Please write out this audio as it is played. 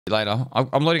later.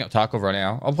 I'm loading up Tarkov right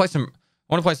now. I'll play some.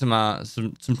 I want to play some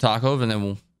Tarkov, and then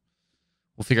we'll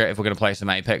figure out if we're gonna play some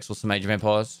Apex or some Age of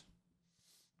Empires.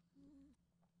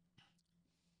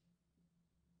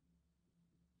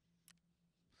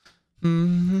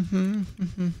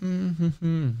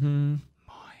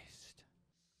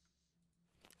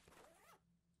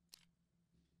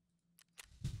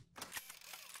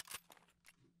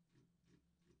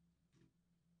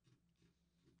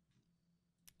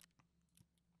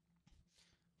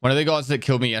 One of the guys that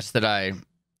killed me yesterday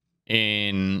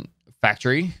in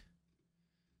Factory,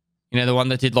 you know, the one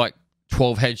that did like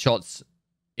 12 headshots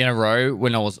in a row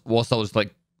whilst I was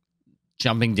like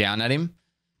jumping down at him.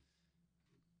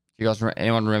 Do you guys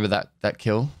anyone remember that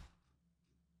kill?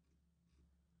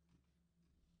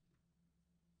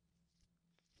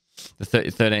 The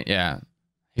 13, yeah.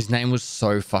 His name was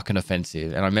so fucking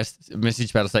offensive, and I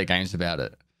messaged Battlestate Games about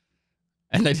it,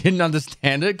 and they didn't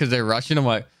understand it because they're Russian. I'm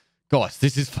like, gosh,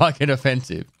 this is fucking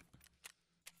offensive. And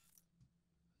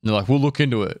they're like, we'll look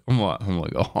into it. I'm like, oh my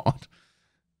god.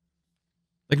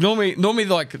 Like normally,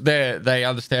 like they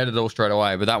understand it all straight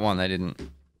away, but that one they didn't.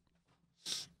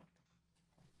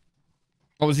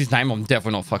 What was his name? I'm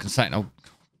definitely not fucking saying. I'll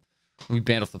be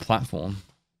banned off the platform.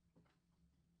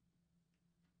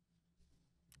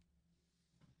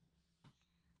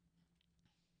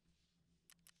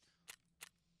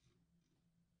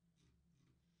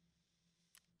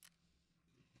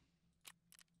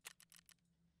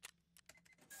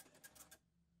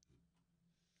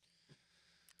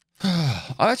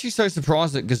 I'm actually so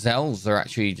surprised that gazelles are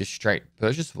actually just straight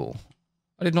purchasable.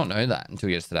 I did not know that until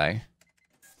yesterday.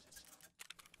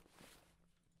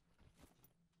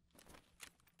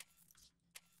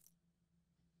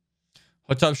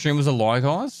 Hot Tub Streamers are lie,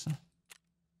 guys.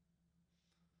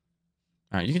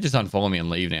 Alright, you can just unfollow me and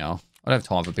leave now. I don't have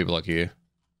time for people like you.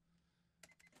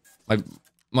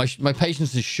 My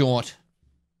patience is short.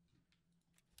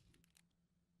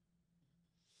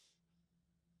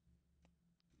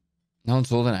 No one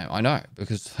saw the name. I know,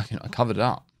 because fucking I covered it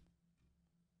up.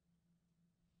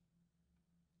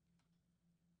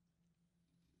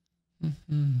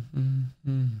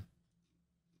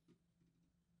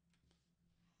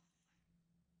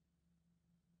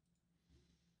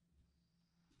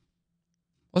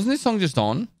 Wasn't this song just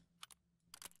on?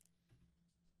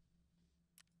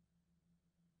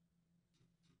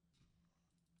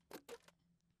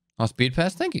 Nice beard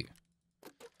pass, thank you.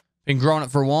 Been growing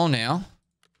it for a while now.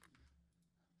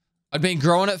 I'd been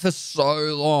growing it for so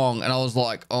long, and I was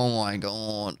like, oh my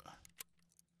god.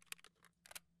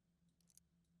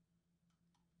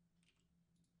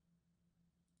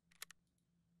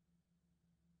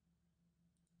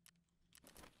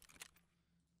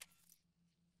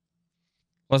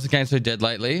 Why's the game so dead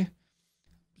lately?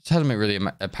 It hasn't been really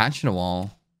a patch in a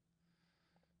while.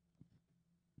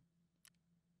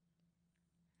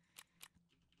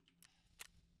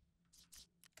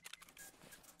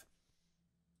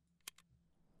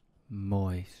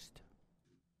 Moist.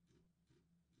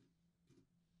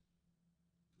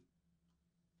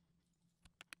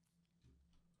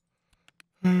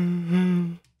 I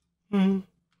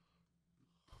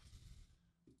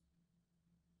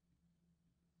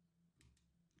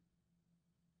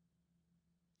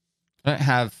don't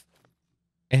have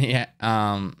any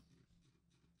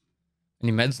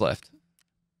meds left.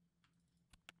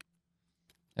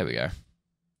 There we go.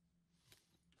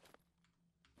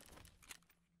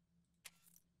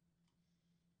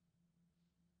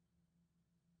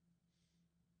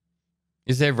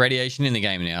 Is there radiation in the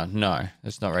game now? No,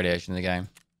 there's not radiation in the game.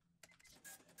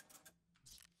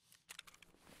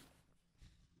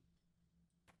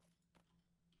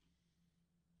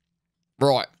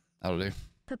 Right, that'll do.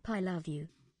 Papa, I love you.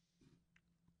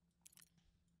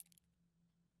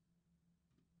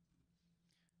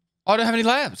 I don't have any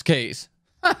labs keys.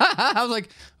 I was like,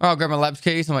 oh, I'll grab my labs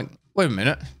keys. I'm like, wait a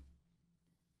minute.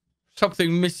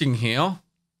 Something missing here.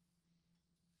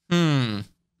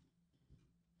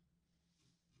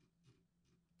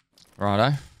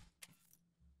 Righto. What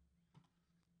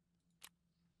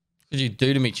did you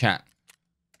do to me, chat?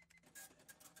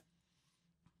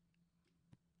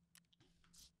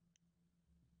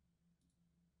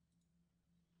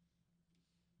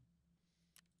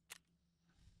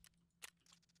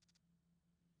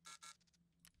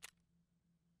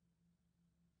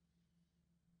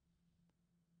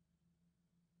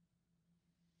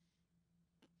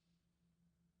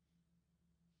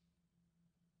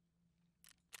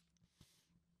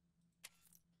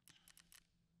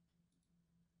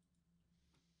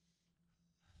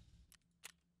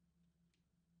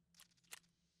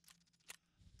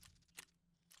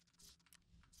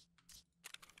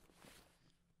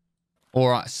 All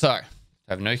right, so I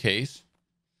have no keys.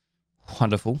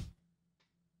 Wonderful.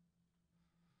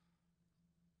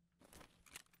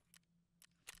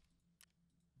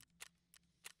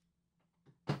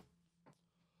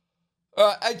 All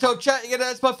right, hey, talk chat. You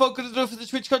that's my fault. Gonna do it for the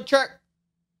Twitch contract.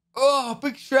 Oh,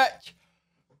 big stretch.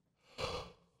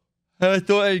 I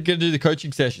thought I was gonna do the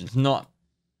coaching sessions. Not.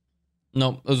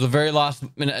 No, it was a very last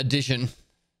minute addition.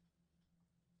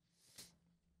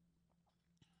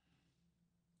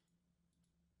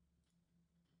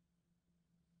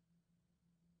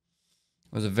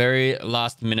 It was a very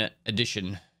last minute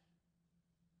addition.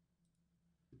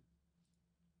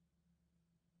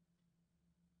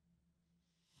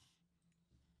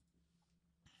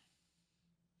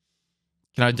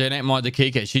 Can I donate mine to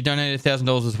Kika? She donated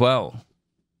 $1,000 as well.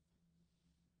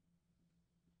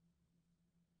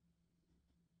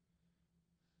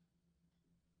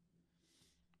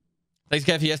 Thanks,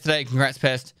 Gav, for yesterday. Congrats,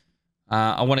 Pest.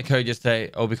 I won a code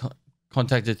yesterday. I'll be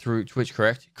contacted through Twitch,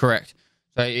 correct? Correct.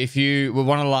 So if you were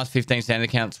one of the last 15 standard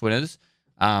accounts winners,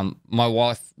 my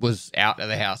wife was out of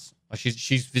the house.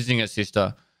 She's visiting her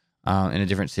sister in a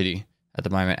different city at the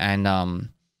moment, and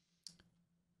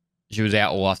she was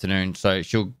out all afternoon. So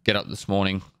she'll get up this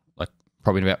morning, like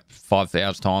probably in about 5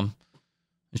 hours time.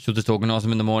 And she'll just organise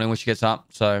them in the morning when she gets up.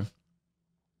 So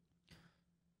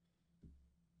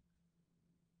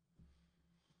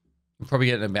we'll probably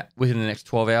get them about within the next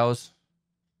 12 hours.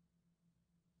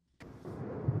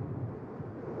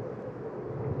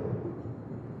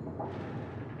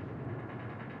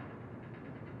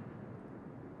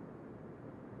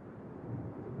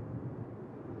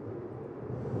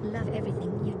 Love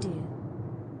everything you do.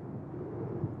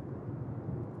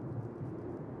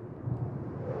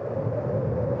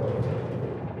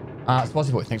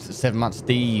 Spicy Boy thinks it's 7 months.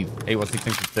 Steve A16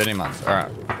 thinks it's 13 months. All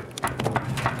right.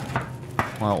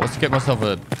 Well, let's get myself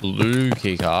a blue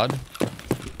key card.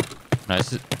 No,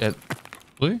 this is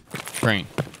blue? Green.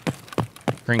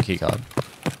 Green key card.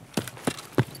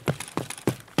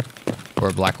 Or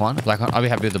a black one. Black one. I'll be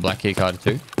happy with the black key card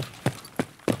too.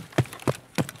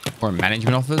 Or a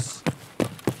management office.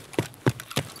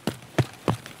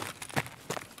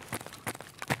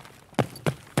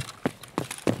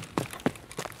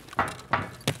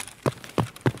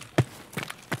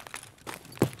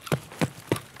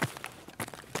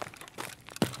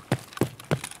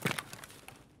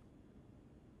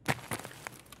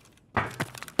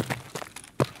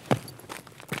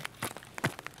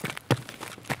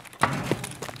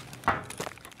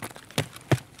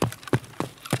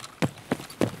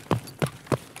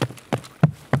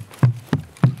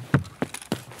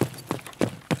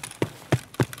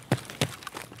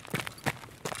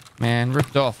 Man,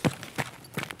 ripped off.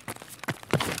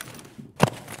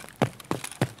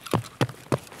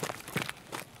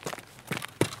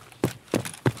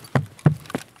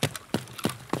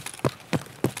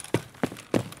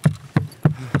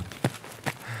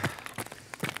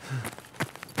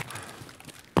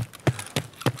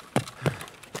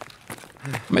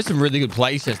 I made some really good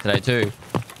plays yesterday too.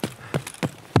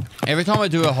 Every time I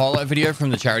do a highlight video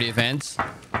from the charity events,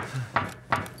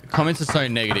 comments are so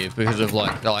negative because of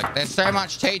like, they're like, there's so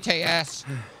much TTS.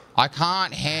 I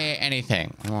can't hear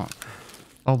anything. I'm like,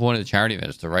 the whole point of the charity event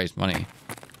is to raise money.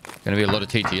 Gonna be a lot of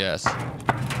TTS.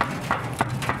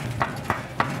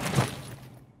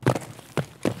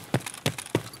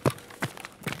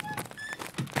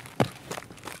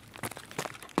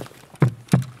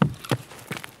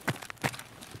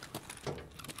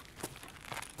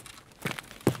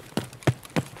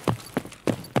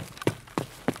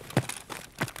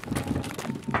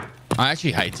 I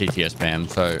actually hate TTS spam,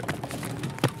 so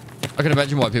I can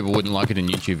imagine why people wouldn't like it in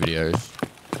YouTube videos.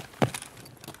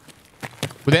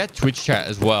 Without Twitch chat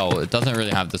as well, it doesn't really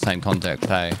have the same context,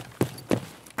 hey?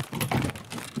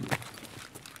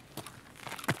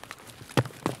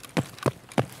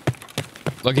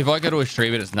 Like, if I go to a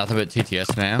stream and it's nothing but TTS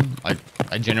spam,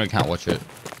 I generally can't watch it.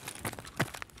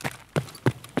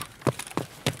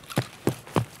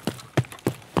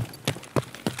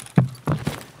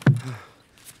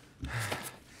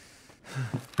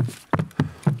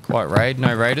 White raid,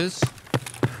 no raiders.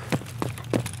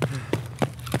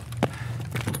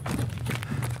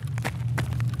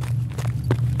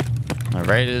 No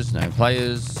raiders, no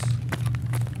players.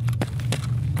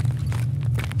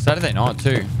 Saturday night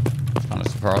too. It's kind of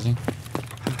surprising.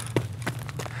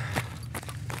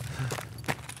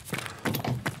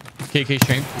 Kiki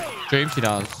stream. She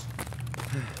does.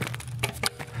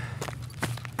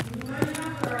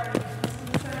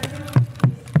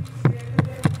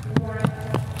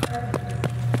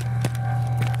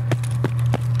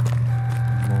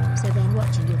 So then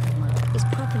watching your VOD is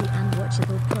properly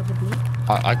unwatchable. Probably.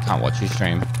 I can't watch you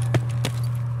stream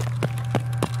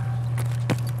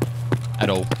at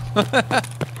all.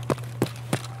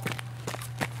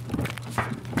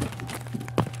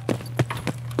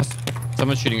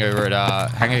 Someone's shooting over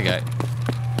at Hangar Gate.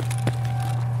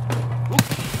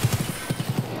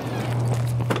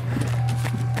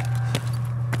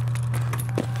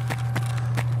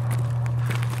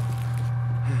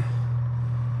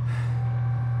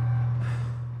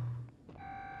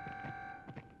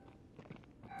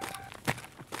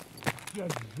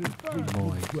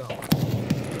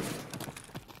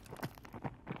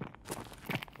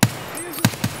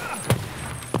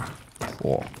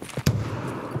 Four.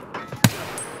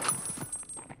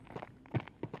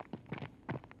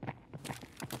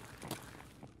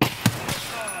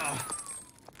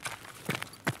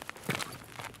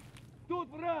 Тут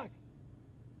враг!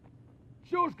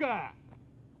 Чушка!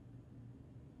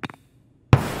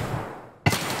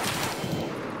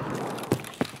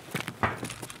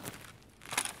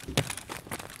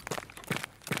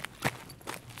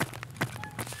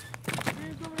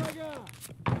 Вижу врага!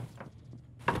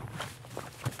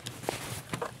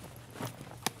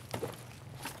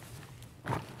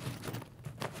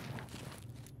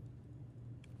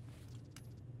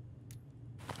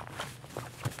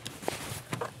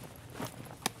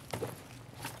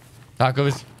 Tarkov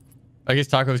is, I guess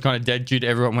Tarkov is kind of dead due to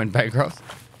everyone went bankrupt.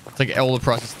 It's like all the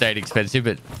prices stayed expensive,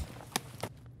 but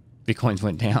Bitcoins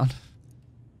went down.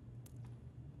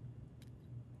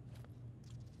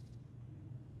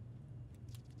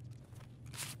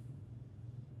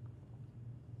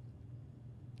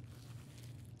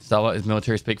 Starlight is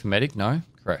military speak for medic? No?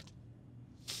 Correct.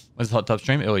 When's the hot tub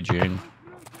stream? Early June.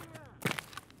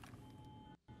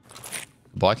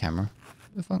 Buy camera.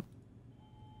 What the fuck?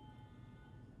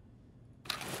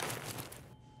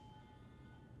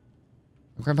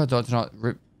 My grandpa died tonight.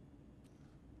 Rip.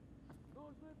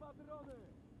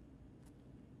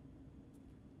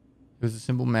 He was a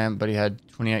simple man, but he had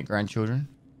 28 grandchildren.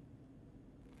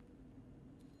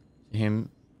 To him,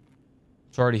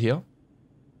 sorry to hear.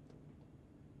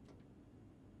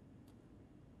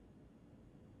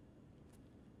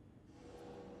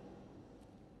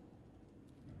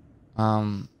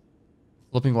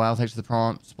 Flipping Whale, thanks for the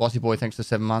prime. Spicy Boy, thanks for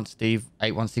 7 months. Steve,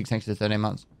 816, thanks for 13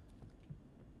 months.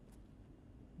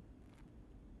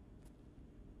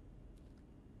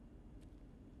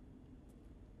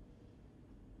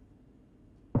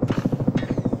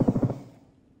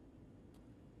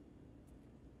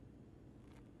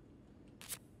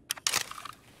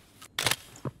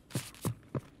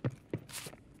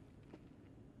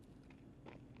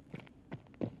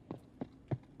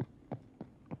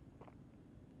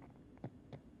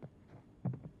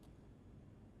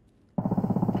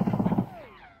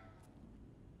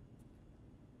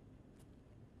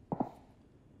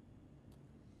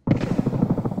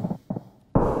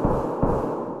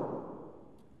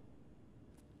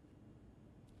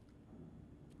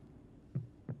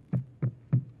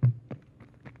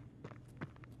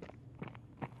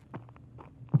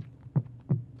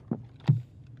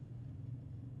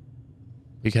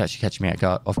 You could actually catch me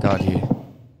off guard here.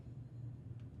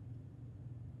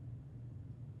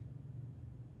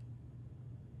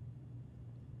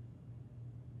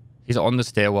 He's on the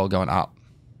stairwell going up.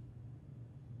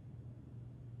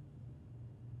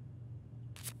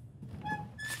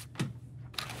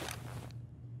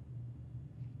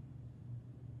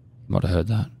 Might have heard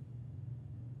that.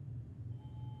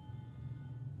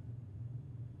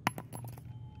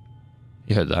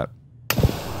 You heard that.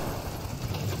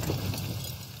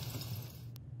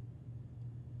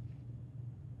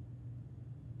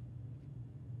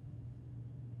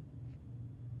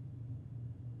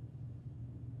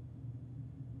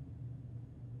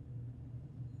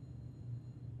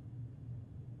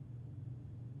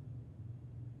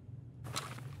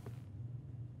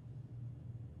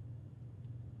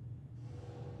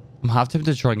 I'm half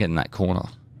tempted to try and get in that corner.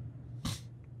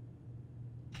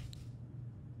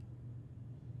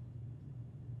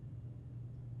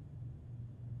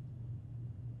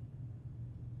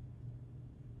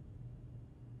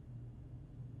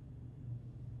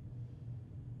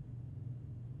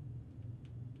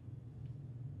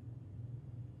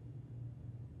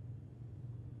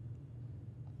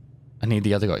 I need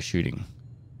the other guy shooting.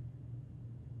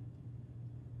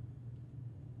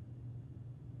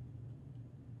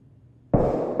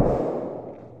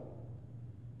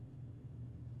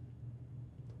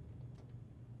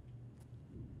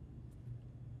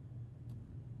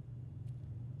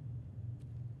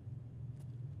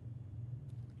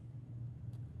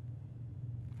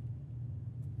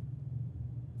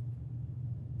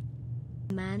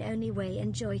 Man, only way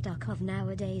enjoy Tarkov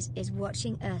nowadays is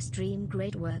watching us stream.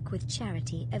 Great work with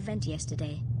charity event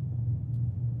yesterday.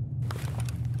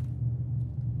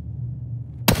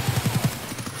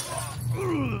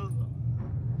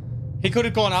 He could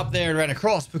have gone up there and ran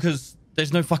across because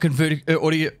there's no fucking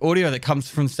audio that comes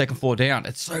from the second floor down.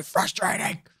 It's so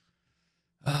frustrating.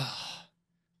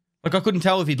 Like, I couldn't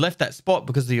tell if he'd left that spot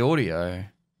because of the audio.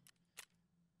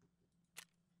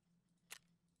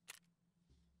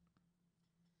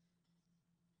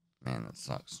 Man, that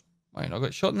sucks. Wait, I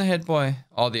got shot in the head by...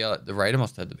 Oh, the raider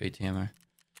must have had the BTMO.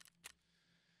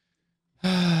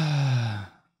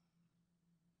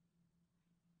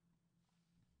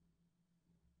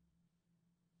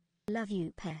 Love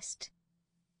you, pest.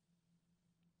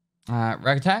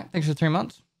 Rag Attack, thanks for 3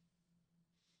 months.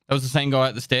 That was the same guy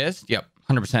at the stairs? Yep,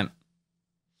 100%.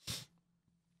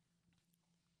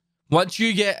 Once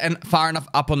you get far enough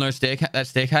up on those that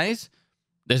staircase,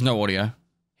 there's no audio.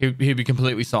 He'd be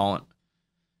completely silent.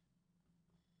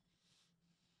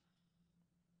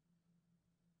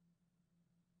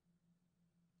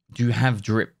 Do you have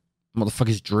drip?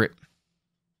 Motherfuckers, drip.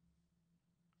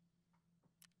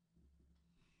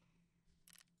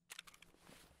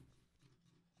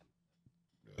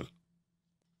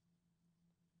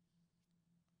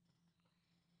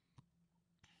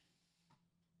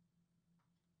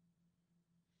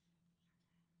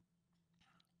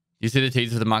 You see the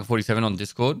teaser for the Mark 47 on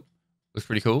Discord? Looks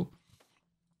pretty cool.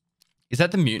 Is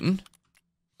that the mutant?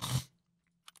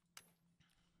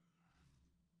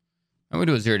 I'm going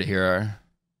to do a 0 to hero.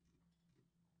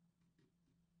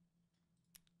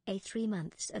 3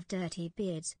 months of dirty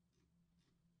beards.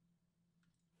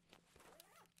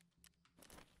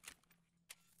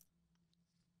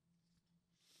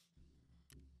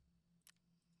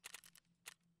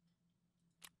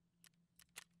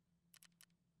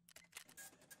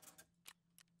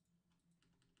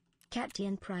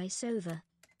 Captain Price over.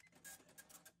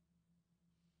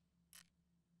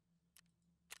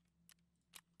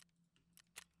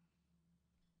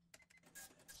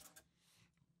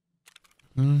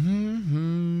 It's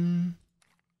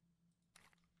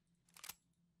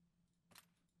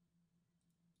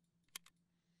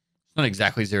not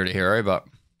exactly 0 to hero, but...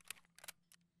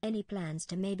 Any plans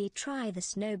to maybe try the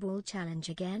snowball challenge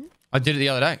again? I did it the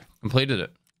other day. Completed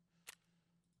it.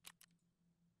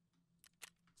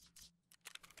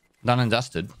 Done and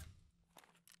dusted.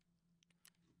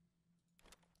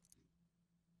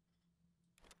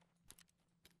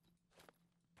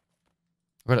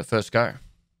 Where'd it first go?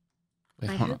 I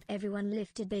hope everyone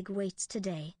lifted big weights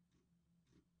today.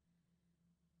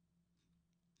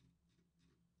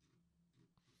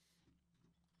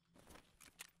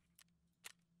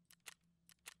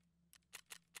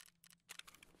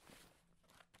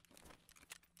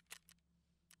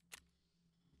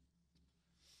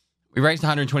 We raised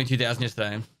 122,000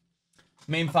 yesterday.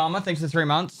 Meme Farmer, thanks for 3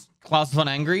 months. Class on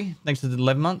Angry, thanks for the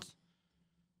 11 months.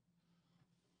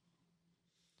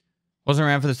 Wasn't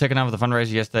around for the second half of the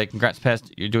fundraiser yesterday. Congrats,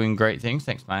 Pest. You're doing great things.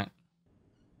 Thanks, mate.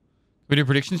 We do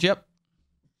predictions? Yep.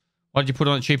 Why did you put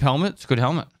on a cheap helmet? It's a good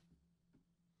helmet.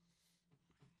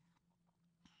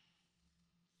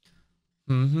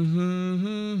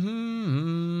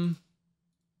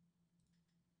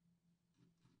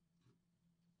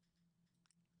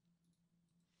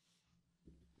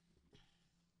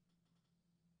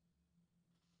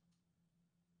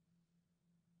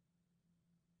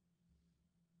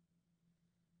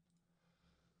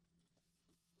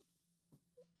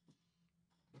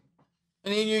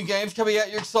 Any new games coming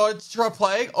out you're excited to try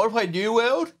playing? I want to play New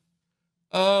World.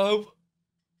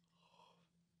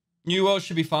 New World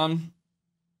should be fun.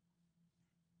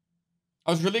 I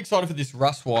was really excited for this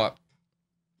Rust Wipe.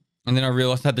 And then I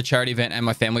realized I had the charity event and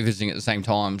my family visiting at the same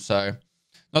time. So,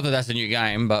 not that that's a new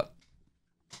game, but...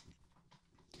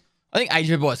 I think Age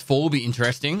of Empires 4 will be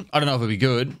interesting. I don't know if it'll be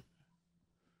good.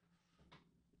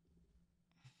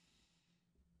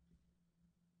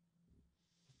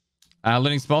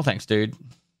 Learning small, thanks, dude.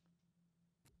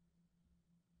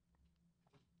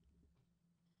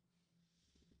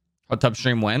 Hot tub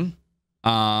stream when?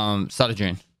 Start of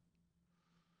June.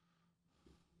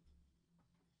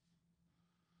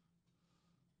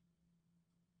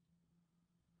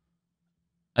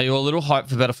 Are you a little hyped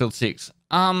for Battlefield 6?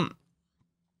 How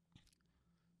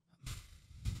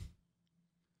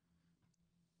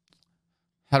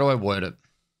do I word it?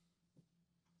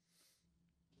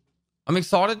 I'm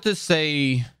excited to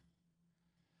see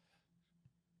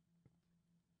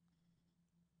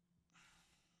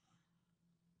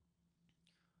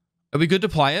it'll be good to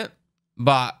play it,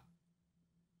 but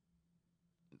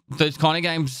those kind of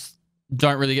games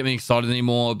don't really get me excited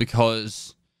anymore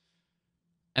because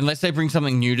unless they bring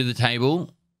something new to the table,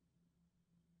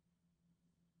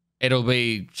 it'll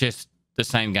be just the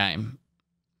same game.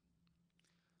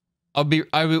 I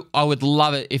would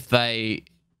love it if they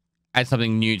add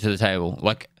something new to the table,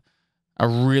 like a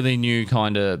really new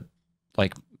kind of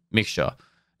like mixture.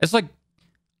 It's like,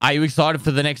 are you excited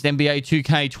for the next NBA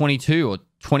 2K22 or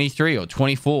 23 or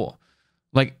 24?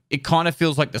 Like, it kind of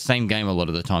feels like the same game a lot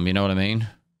of the time. You know what I mean?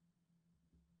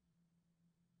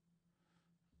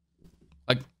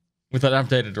 Like, with that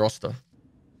updated roster.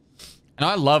 And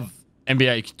I love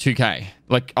NBA 2K.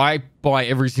 Like, I buy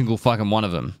every single fucking one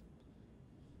of them.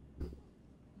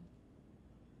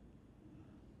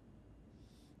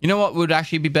 You know what would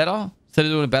actually be better? Instead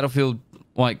of doing a Battlefield,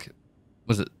 like,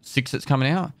 was it 6 that's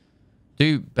coming out?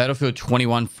 Do Battlefield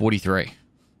 2143.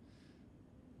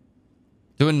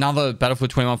 Do another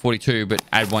Battlefield 2142, but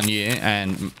add 1 year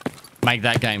and make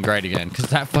that game great again.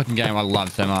 Because that fucking game I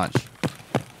love so much.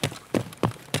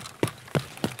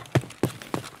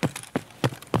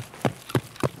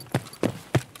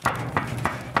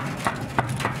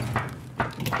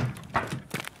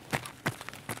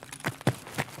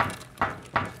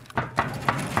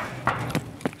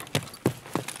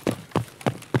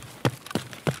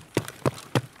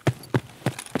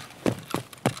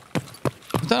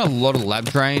 Done a lot of lab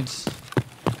trades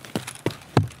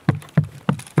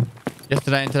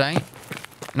yesterday and today,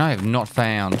 and I have not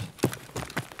found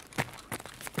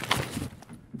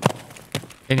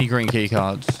any green key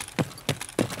cards.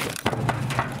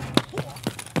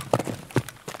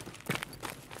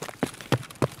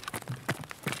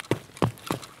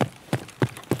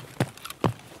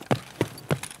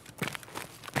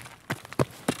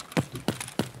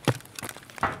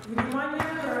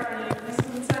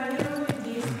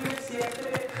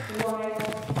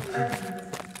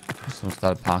 Someone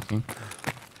started parking.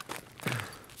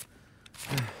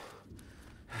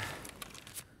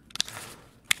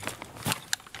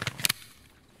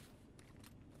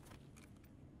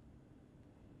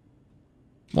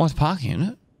 Why is parking in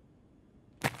it?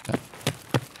 Okay.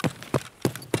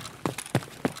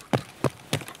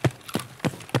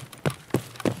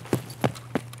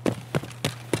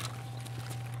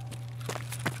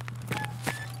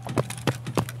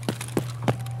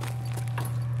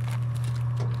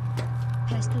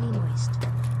 Pestily moist.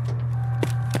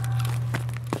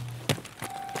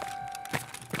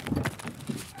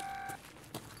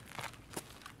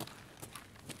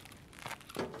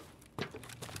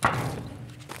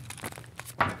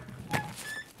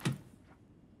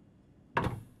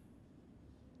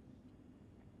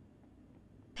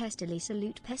 Pestily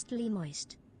salute, pestily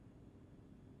moist.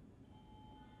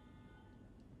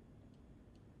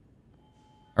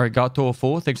 Arigato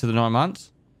 4, thanks for the 9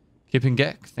 months. Kipping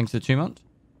Geck, thanks for the 2 months.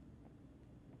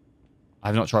 I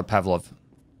have not tried Pavlov.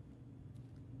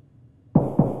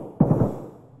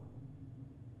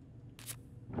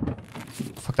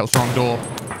 Fuck, that was the wrong door.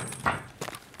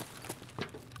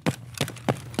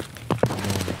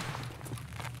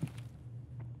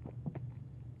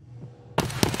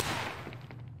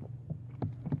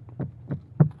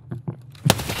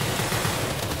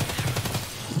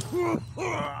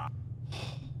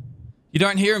 You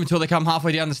don't hear them until they come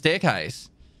halfway down the staircase.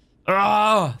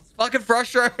 Oh, it's fucking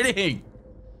frustrating.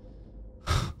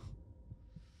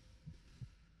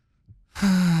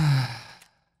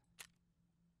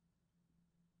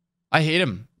 I hit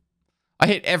him. I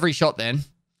hit every shot then.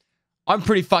 I'm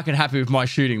pretty fucking happy with my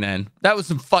shooting then. That was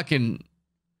some fucking...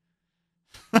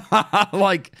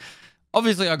 like,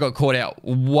 obviously I got caught out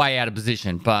way out of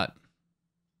position, but...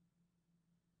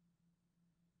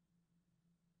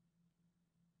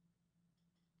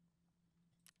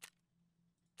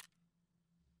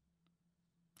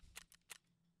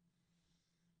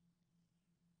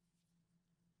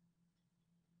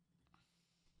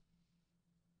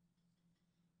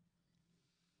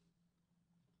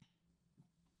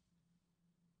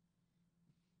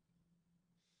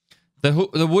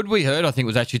 The wood we heard, I think,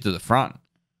 was actually to the front.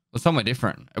 It was somewhere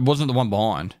different. It wasn't the one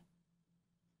behind.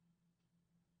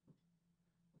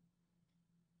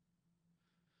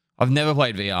 I've never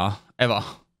played VR, ever.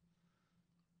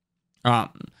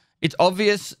 It's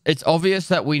obvious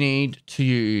that we need to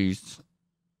use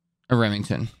a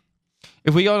Remington.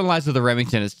 If we go to Lads with a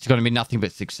Remington, it's going to be nothing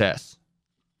but success.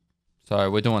 So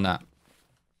we're doing that.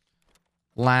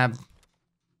 Lab.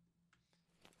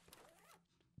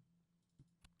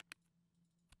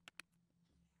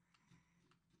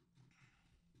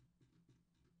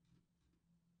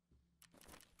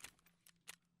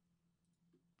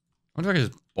 I wonder if I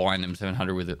could just buy an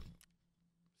M700 with it.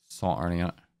 Sight running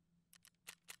it.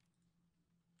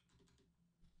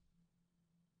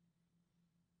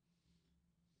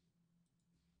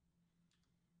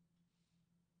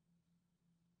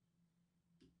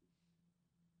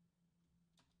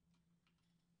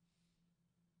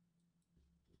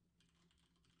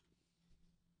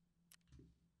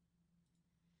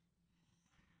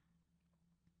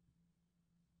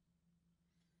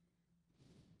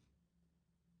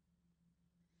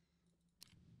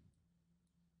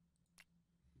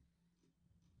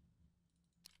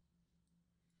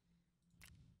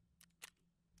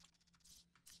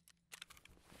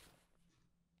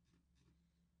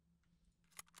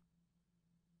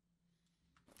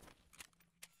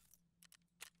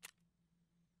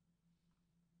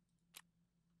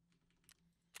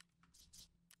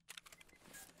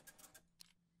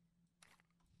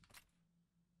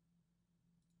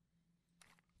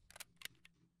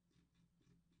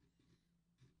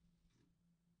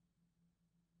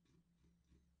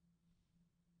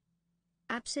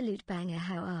 Absolute banger.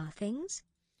 How are things?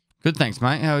 Good, thanks,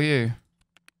 mate. How are you?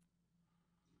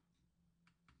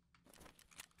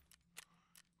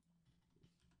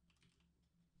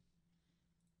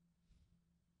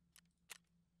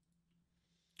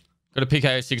 Got a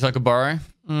PKO6 I could borrow?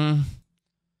 Probably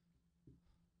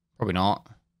not.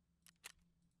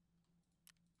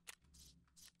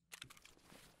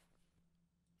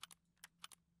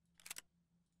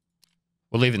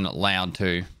 We're leaving it loud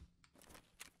too.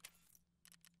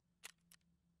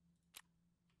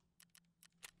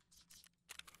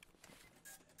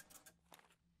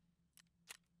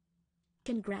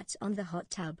 Congrats on the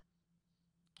hot tub.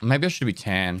 Maybe I should be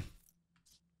tan.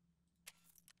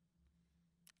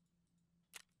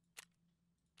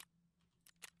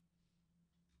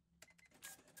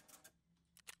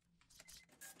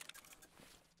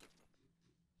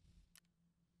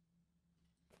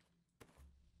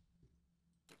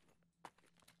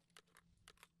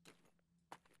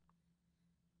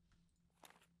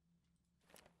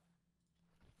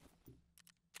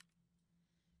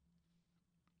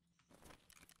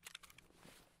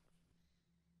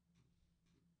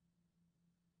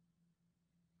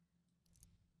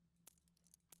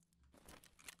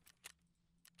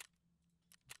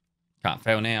 Can't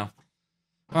fail now.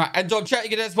 All right, and Dog Chat,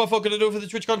 you can ask what I'm gonna do for the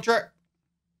Twitch contract.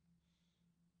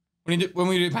 When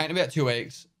we do paint in about 2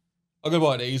 weeks, I gotta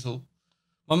buy an easel.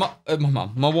 My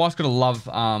wife's gonna love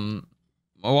buying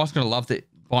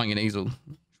an easel.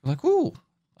 She's like, "Ooh,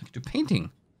 I can do painting."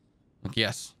 I'm like,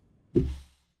 yes. Have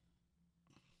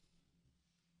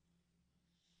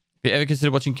you ever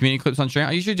considered watching community clips on stream?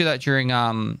 I usually do that during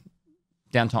downtime.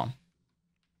 All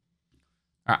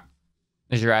right,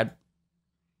 there's your ad.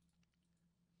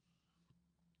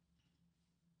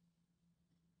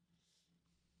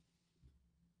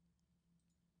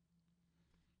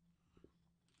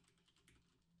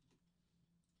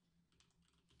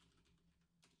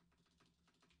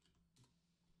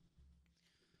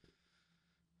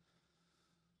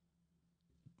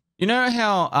 You know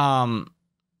how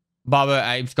Barber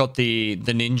Abe's got the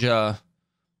ninja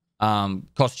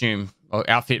costume or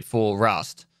outfit for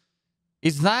Rust?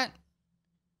 Is that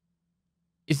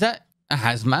a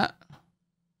hazmat?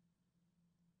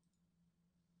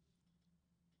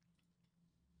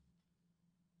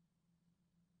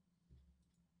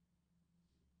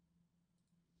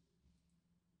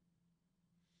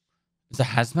 It's a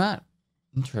hazmat?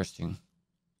 Interesting.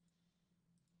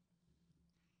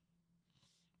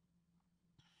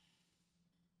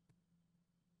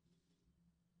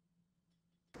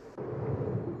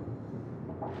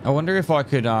 I wonder if I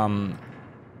could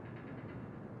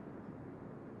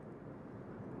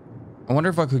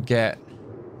get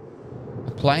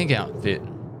a plague outfit.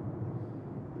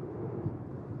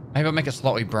 Maybe I'll make it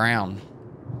slightly brown.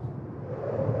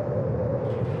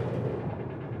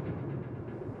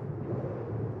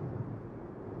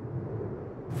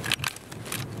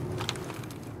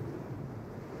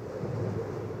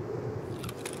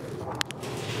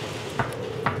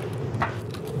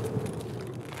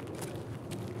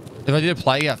 If I did a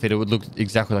plague outfit, it would look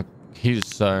exactly like his,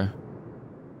 so...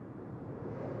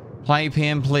 Play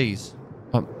PM, please.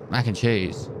 Oh, mac and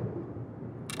cheese.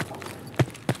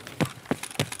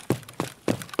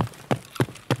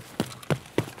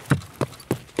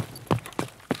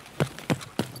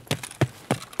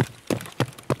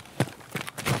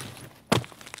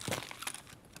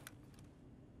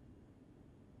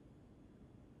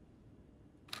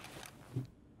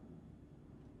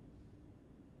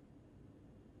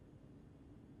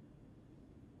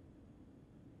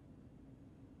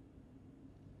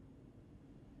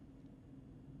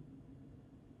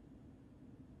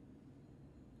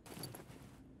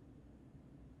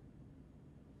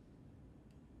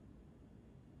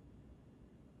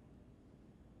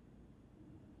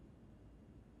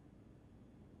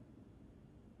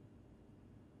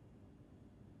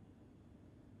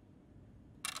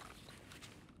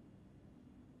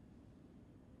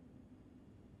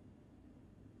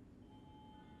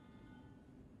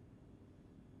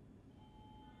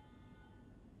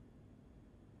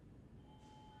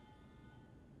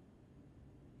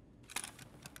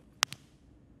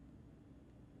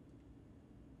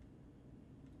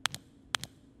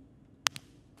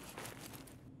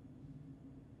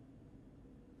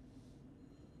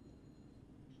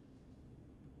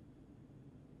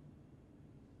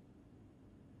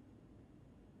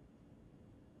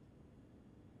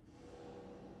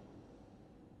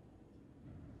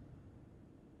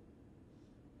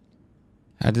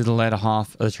 How did the latter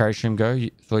half of the trade stream go?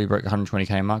 You saw you broke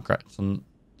 120k mark. Congrats on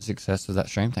the success of that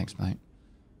stream. Thanks, mate.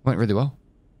 Went really well.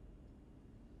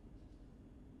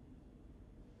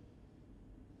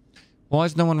 Why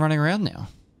is no one running around now?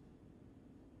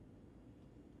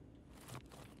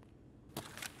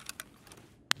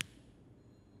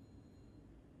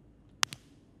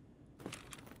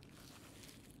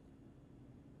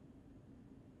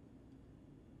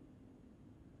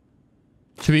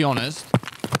 To be honest,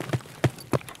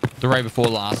 the raid before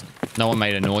last, no one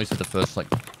made a noise for the first like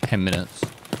 10 minutes.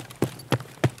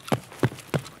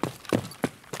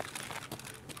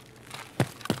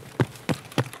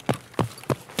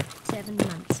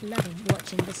 Loving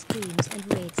watching the streams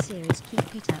and raid series.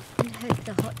 Keep it up and hope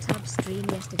the hot tub stream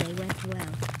yesterday went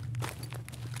well.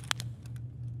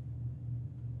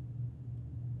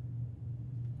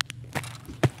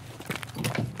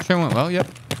 Sure went well, yep.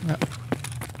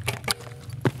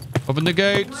 Open the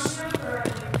gates.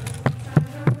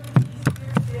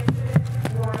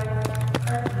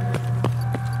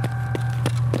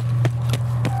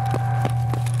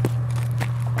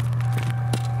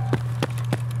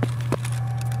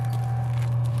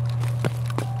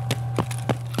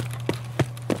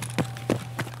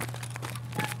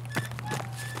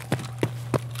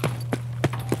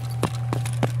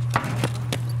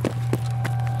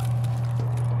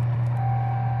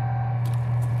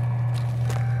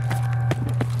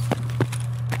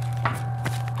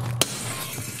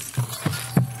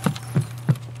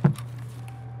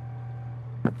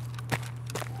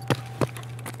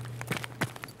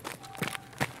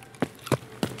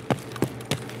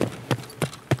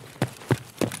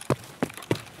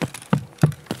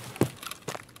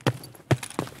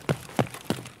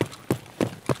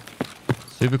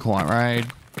 Super quiet raid.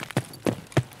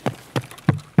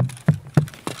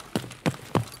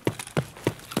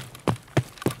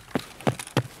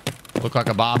 Look like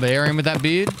a barbarian with that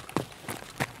beard.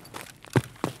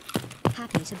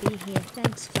 Happy to be here.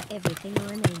 Thanks for everything,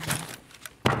 you're an angel.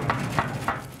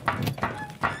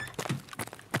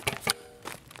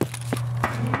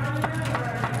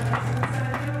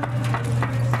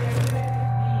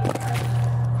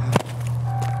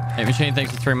 Hey, Machine,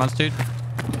 thanks for 3 months, dude.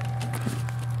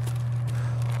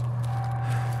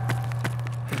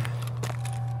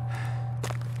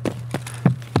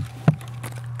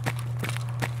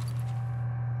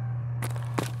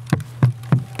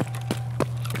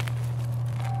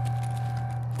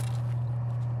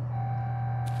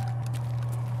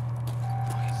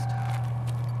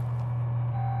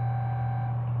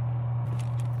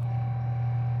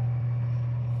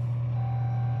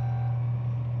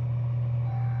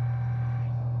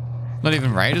 Not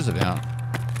even raiders about.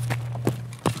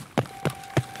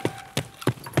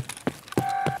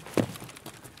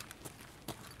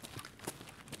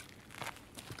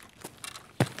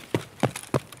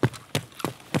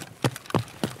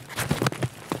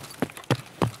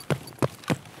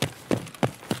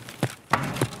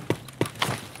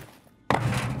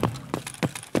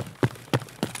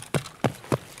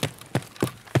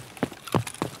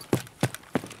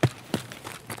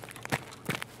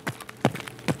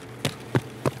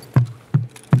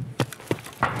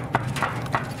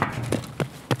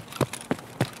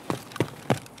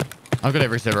 I've got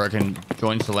every server I can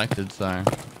join selected, so.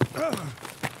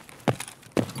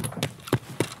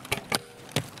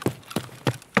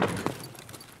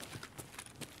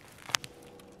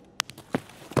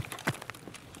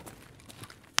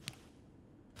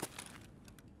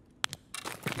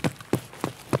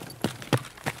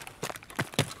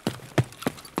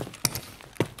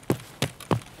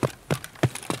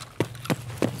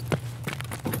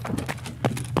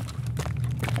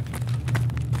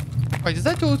 Wait, does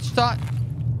that door start?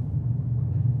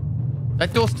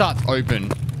 That door starts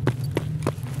open.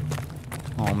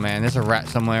 Oh man, there's a rat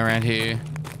somewhere around here.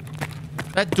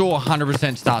 That door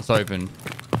 100% starts open.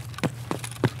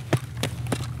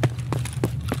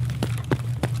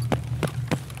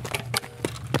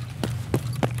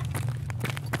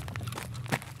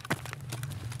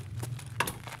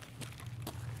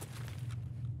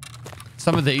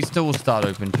 Some of these still will start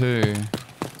open too.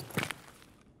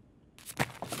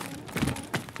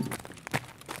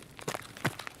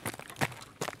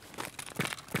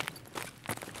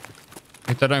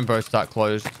 If they don't both start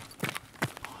closed.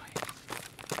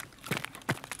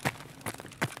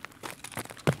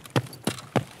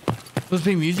 There's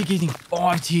been music getting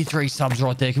 5 tier 3 subs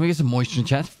right there. Can we get some moisture in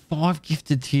chat? 5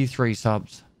 gifted tier 3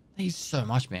 subs. That is so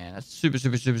much, man. That's super,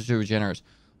 super, super, super generous.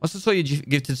 I also saw you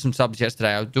gifted some subs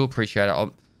yesterday. I do appreciate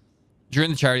it.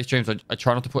 During the charity streams, I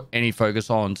try not to put any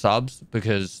focus on subs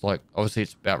because, like, obviously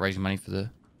it's about raising money for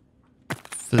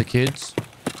the kids.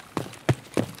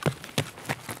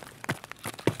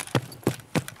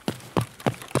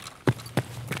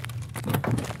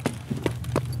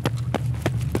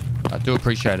 I do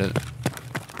appreciate it.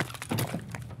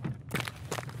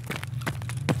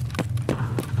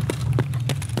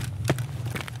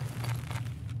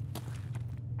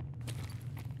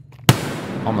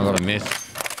 Oh my god, I missed.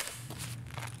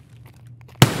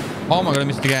 Oh my god, I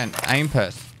missed again. Aim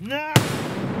pass. No.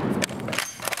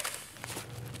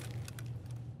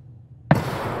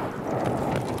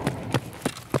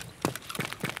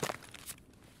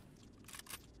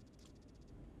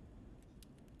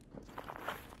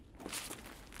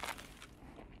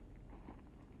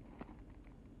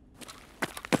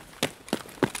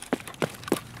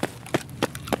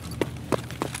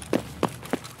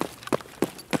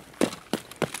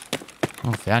 Oh,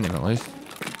 I found him at least.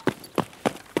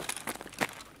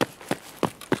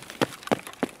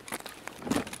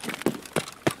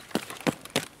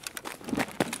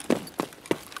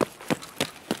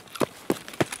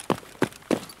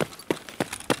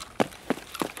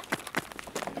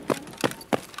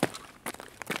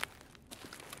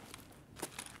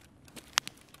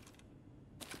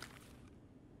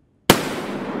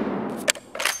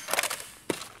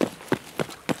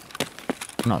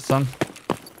 Not son.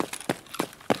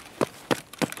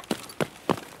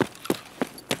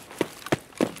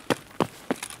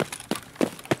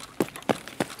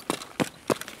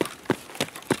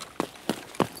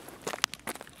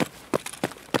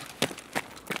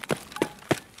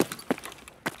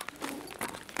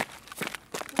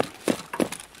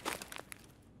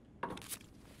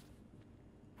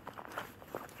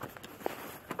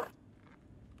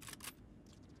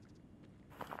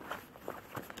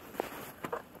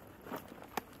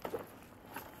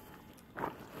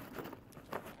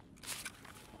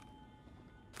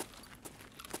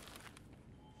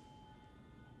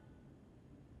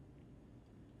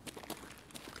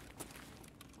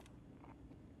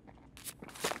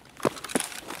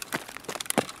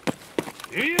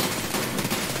 Here.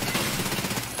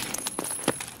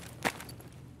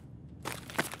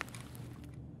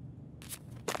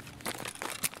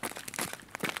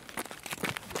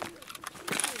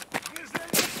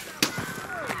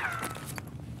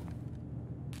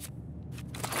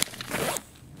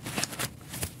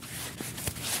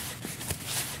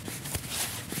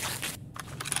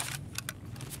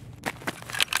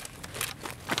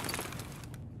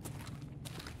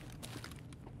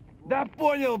 Да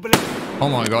понял, блядь. Oh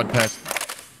my god, pest.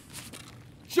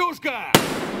 Чушка!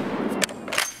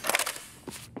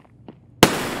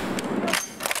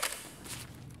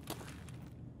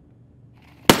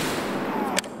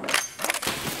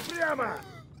 Прямо!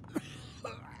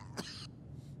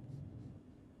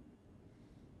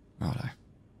 Righto.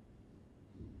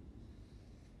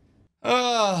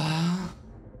 Oh.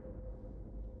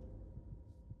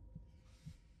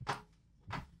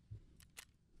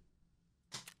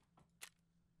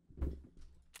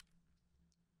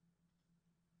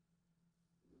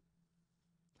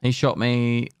 He shot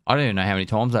me. I don't even know how many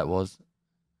times that was.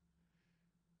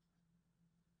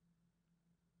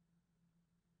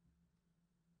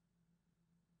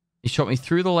 He shot me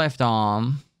through the left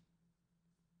arm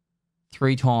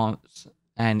 3 times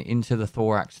and into the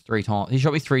thorax 3 times. He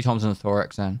shot me 3 times in the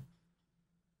thorax then.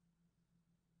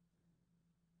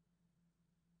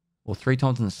 Or 3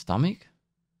 times in the stomach?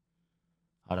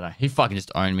 I don't know. He fucking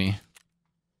just owned me.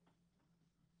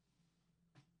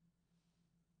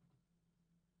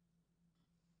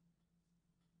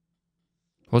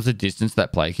 What's the distance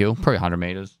that play kill? Probably 100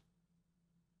 meters.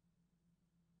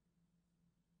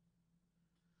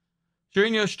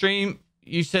 During your stream,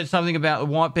 you said something about the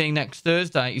white being next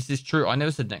Thursday. Is this true? I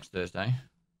never said next Thursday.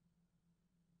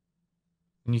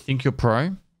 When you think you're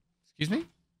pro? Excuse me?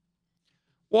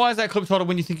 Why is that clip titled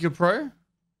when you think you're pro?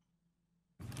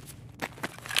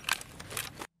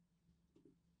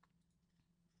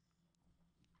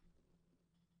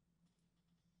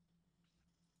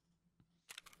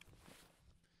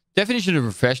 Definition of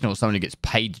professional is someone who gets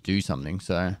paid to do something.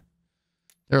 So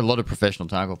there are a lot of professional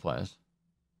Tarkov players.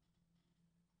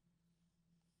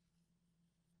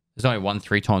 There's only one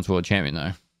 3 times world champion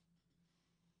though.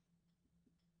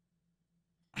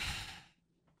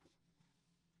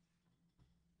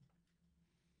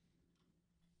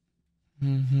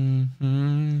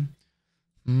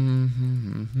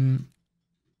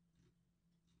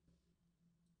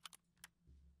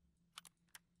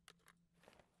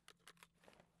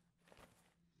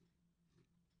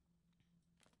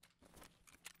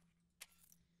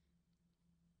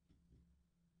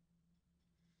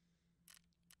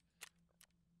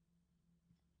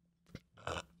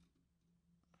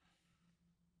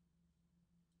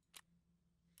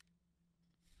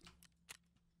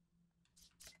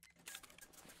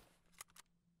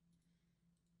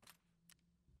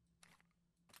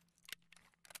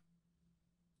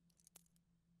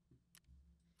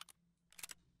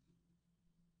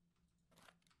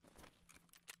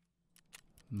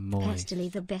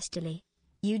 Pestily the bestily.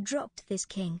 You dropped this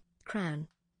king crown.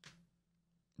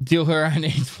 Deal Hero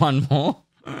needs one more.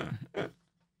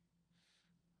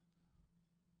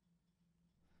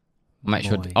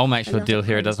 I'll make sure Deal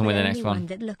Hero doesn't win the next one.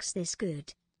 That looks this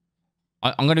good.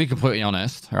 I'm going to be completely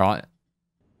honest, all right?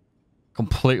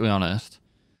 Completely honest.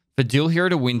 For Deal Hero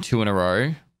to win 2 in a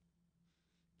row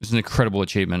is an incredible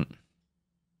achievement.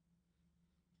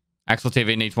 Axel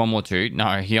TV needs one more 2.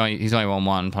 No, he's only won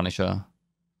 1, Punisher.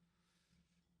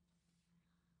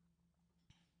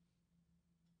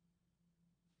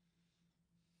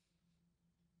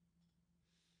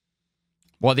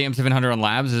 What, the M700 on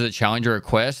Labs? Is it challenge or a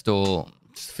quest, or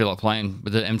just feel like playing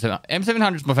with the M700?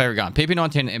 M700 is my favorite gun.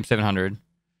 PP19 and M700.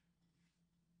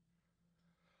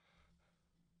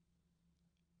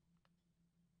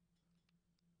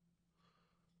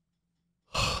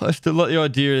 I still like the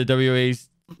idea of the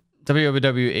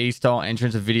WWE style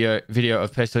entrance of video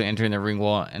of Pestilence entering the ring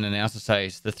wall and announcer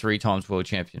says the 3 times world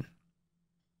champion.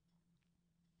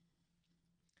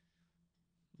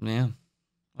 Yeah.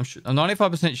 I'm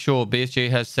 95% sure BSG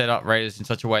has set up raiders in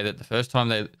such a way that the first time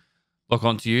they lock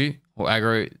onto you or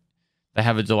aggro, they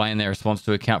have a delay in their response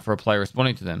to account for a player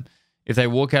responding to them. If they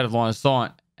walk out of line of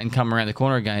sight and come around the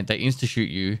corner again, they insta-shoot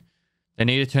you. They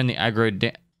need to turn the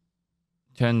aggroed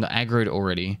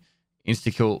already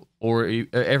insta-kill or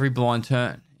every blind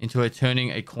turn into a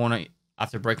turning a corner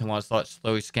after breaking line of sight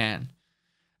slowly scan.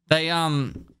 They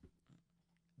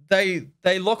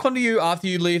lock onto you after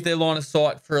you leave their line of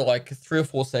sight for like 3 or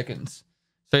 4 seconds.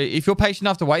 So if you're patient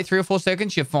enough to wait 3 or 4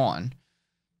 seconds, you're fine.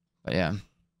 But yeah.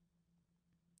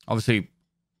 Obviously,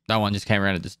 that one just came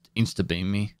around and just insta-beamed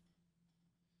me.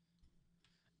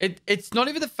 It's not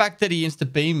even the fact that he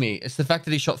insta-beamed me. It's the fact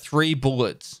that he shot 3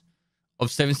 bullets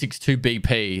of 762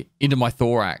 BP into my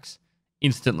thorax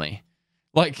instantly.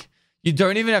 Like, you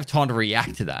don't even have time to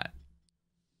react to that.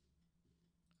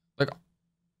 Like,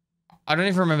 I don't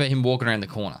even remember him walking around the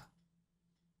corner.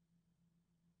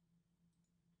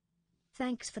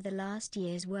 Thanks for the last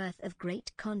year's worth of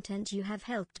great content. You have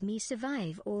helped me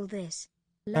survive all this.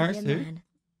 Love you, man.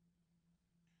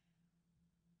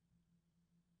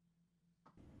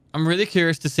 I'm really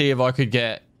curious to see if I could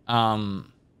get a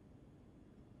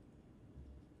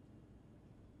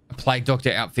Plague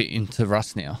Doctor outfit into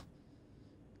Rust now.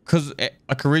 Because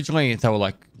like originally they were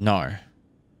like, no.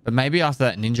 But maybe after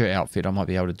that ninja outfit, I might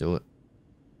be able to do it.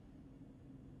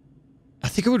 I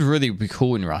think it would really be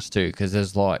cool in Rust too, because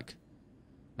there's like,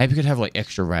 maybe we could have like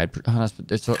extra rad. Oh,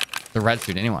 it's the rad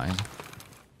suit anyway.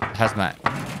 Hazmat.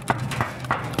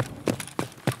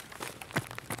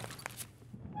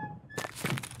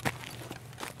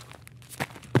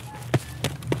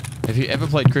 Have you ever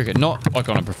played cricket? Not like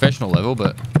on a professional level,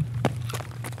 but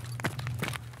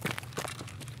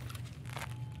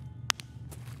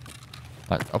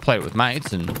like I played it with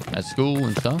mates and at school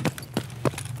and stuff.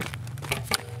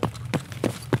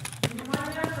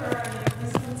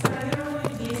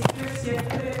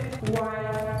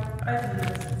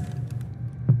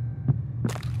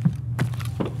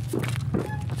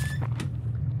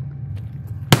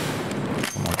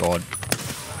 Oh my god.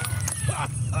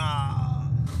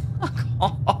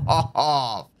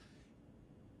 Off.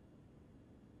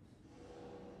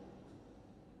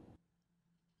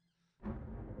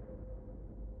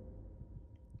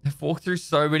 They've walked through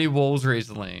so many walls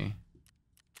recently.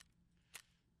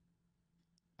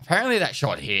 Apparently that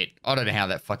shot hit. I don't know how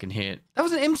that fucking hit. That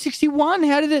was an M61.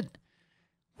 How did it...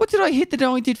 What did I hit that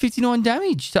only did 59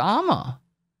 damage to armor?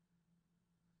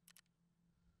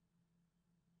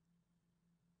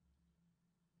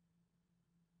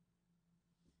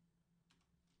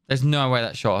 There's no way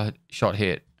that shot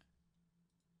hit.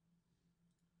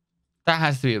 That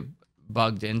has to be a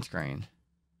bugged end screen.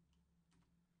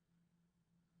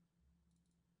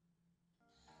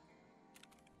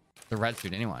 The red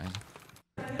suit anyway.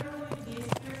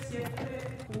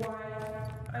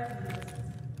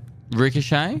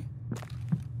 Ricochet?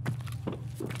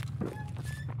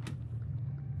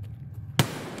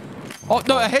 Oh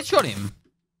no, I headshot him.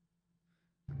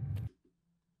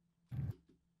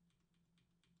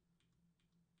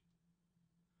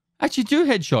 Actually do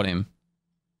headshot him.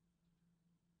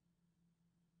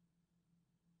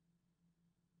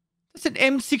 That's an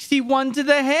M61 to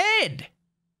the head.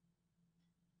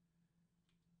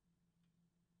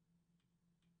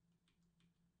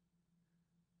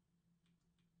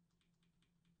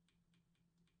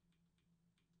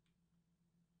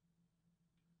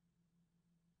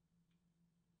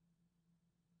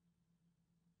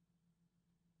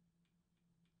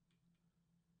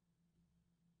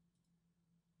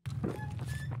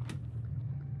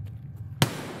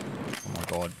 Oh my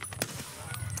god.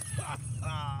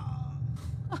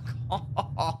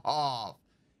 How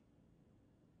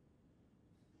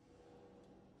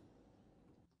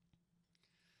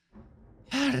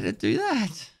did it do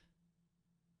that?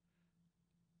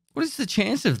 What is the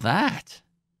chance of that?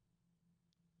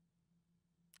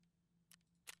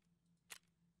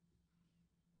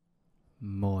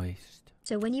 Moist.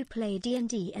 So when you play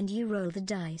D&D and you roll the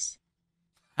dice.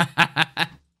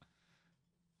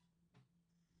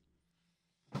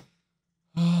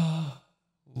 Oh,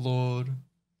 Lord.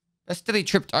 That's till he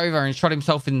tripped over and shot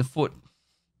himself in the foot.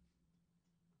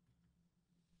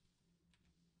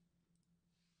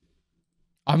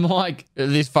 I'm like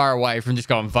this far away from just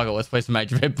going, fuck it, let's play some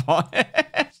Age of Empires.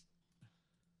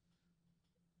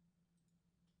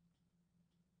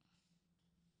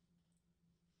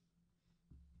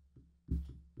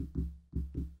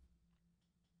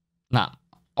 Nah.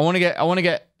 I wanna get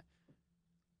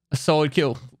a solid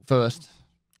kill first.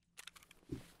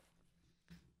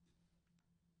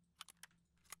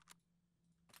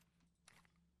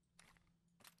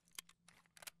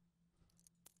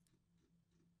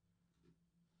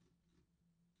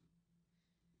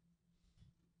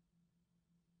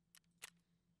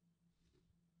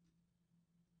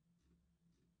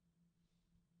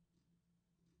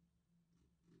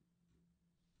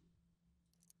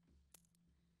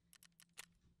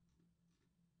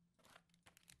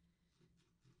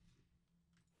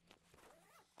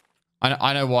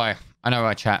 I know why. I know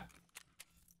why, chat.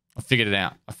 I figured it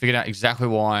out. I figured out exactly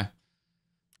why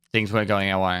things weren't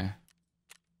going our way.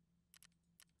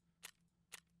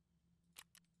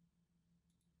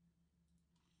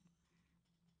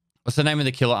 What's the name of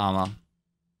the killer armor?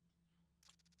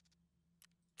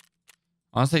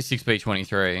 I want to say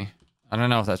 6B23. I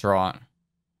don't know if that's right.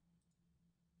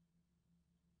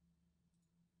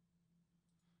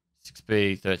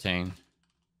 6B13.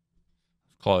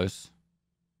 Close.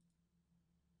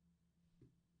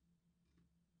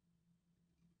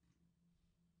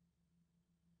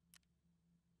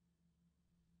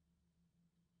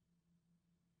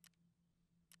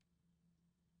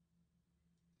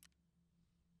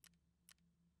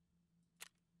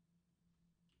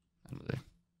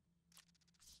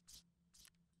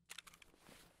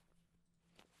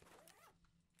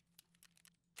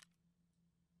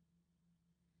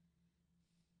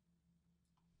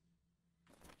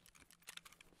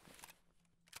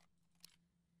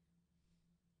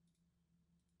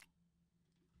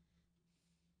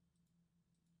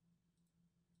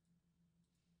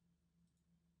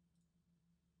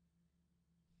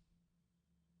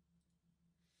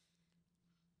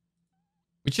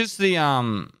 Which is the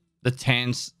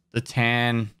tan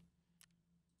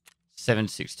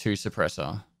 762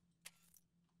 suppressor.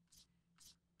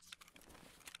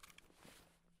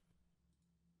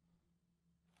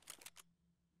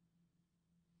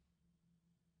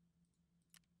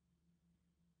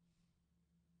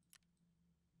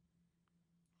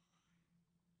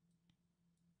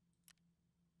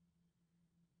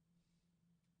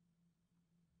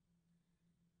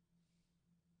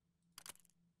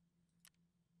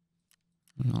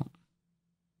 No.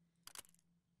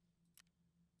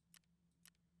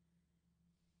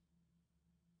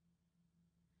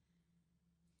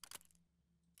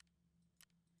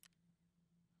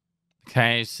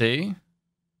 Okay, see.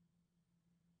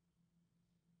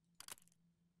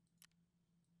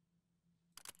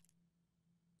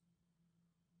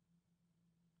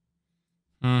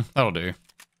 That'll do.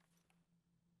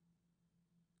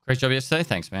 Great job yesterday.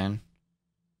 Thanks, man.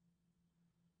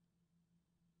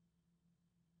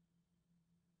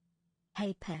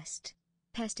 Hey Pest.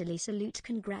 Pestily salute,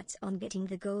 congrats on getting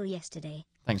the goal yesterday.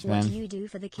 Thanks, man. What you do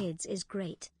for the kids is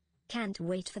great. Can't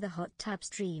wait for the hot tub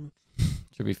stream.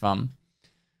 Should be fun.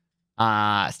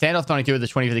 Standoff 92 with the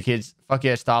 20 for the kids. Fuck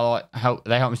yeah, Starlight.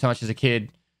 They helped me so much as a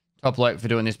kid. Top bloke for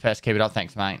doing this, Pest. Keep it up.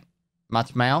 Thanks, mate.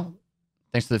 Much mail.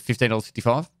 Thanks for the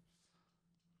 $15.55.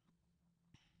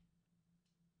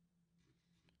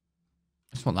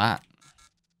 Just want that.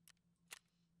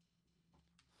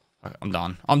 I'm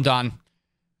done. I'm done.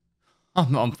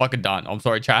 I'm fucking done. I'm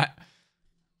sorry, chat.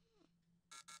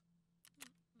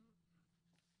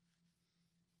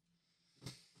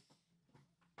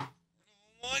 Oh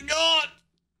my god.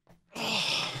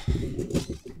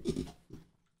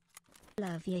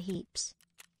 Love you heaps.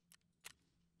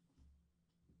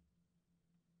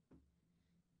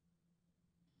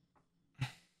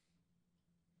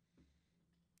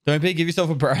 Don't be. Give yourself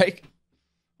a break.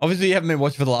 Obviously, you haven't been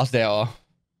watching for the last hour.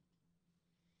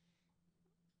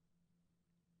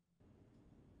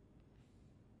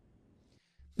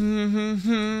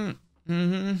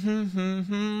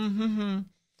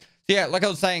 Yeah, like I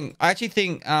was saying, I actually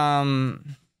think the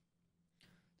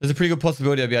There's a pretty good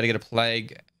possibility I'll be able to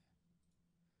get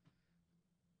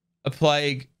a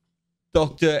plague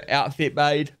doctor outfit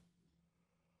made.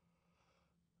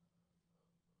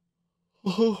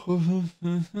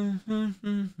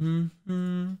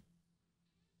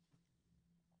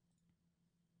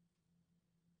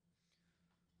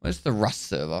 Where's the Rust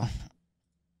server? I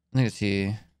think it's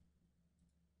here.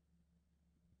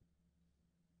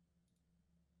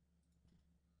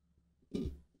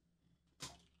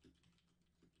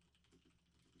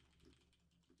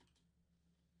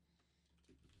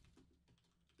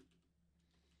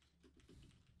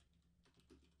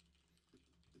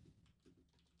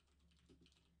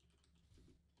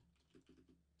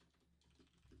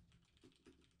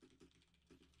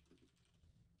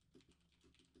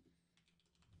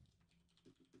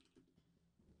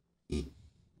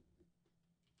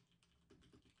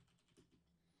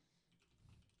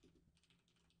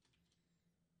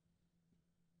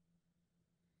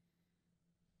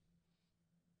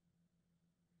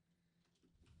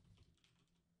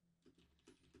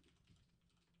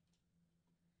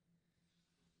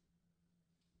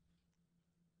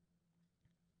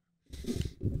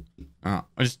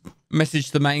 I just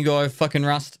messaged the main guy, fucking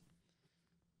Rust.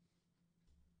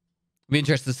 Be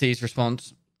interested to see his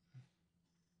response.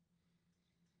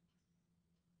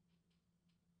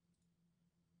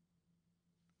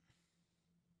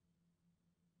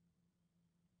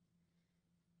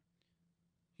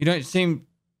 You don't seem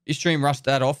you stream Rust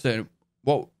that often.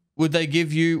 What would they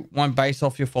give you one base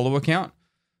off your follower count?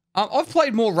 I've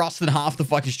played more Rust than half the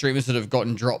fucking streamers that have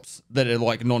gotten drops that are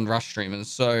like non-Rust streamers.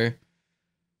 So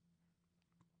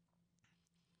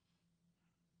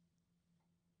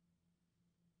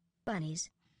bunnies.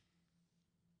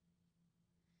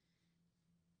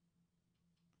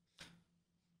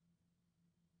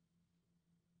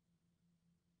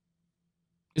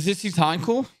 is this his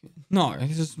hardcore? No,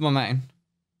 this is my main.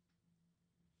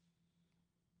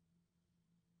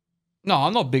 No,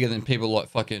 I'm not bigger than people like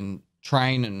fucking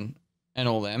Train and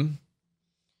all them.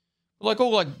 Like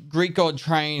all like Greek God,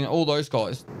 Train, all those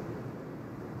guys.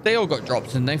 They all got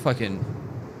drops and they fucking...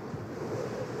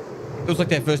 It was like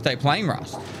their first day playing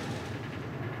Rust.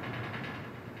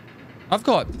 I've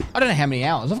got... I don't know how many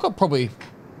hours. I've got probably...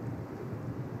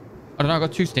 I don't know, I've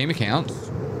got 2 Steam accounts.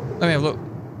 Let me have a look.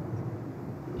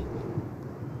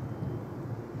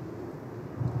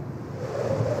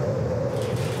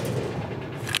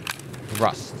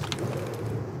 Rust.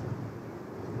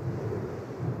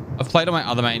 I've played on my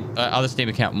other Steam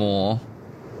account more.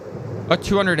 I've got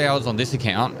 200 hours on this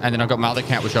account, and then I've got my other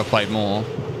account which I've played more.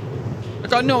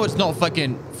 Like I know it's not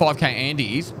fucking 5k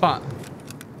Andes, but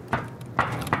I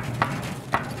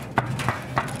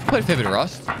played a fair bit of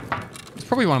Rust. It's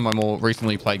probably one of my more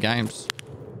recently played games.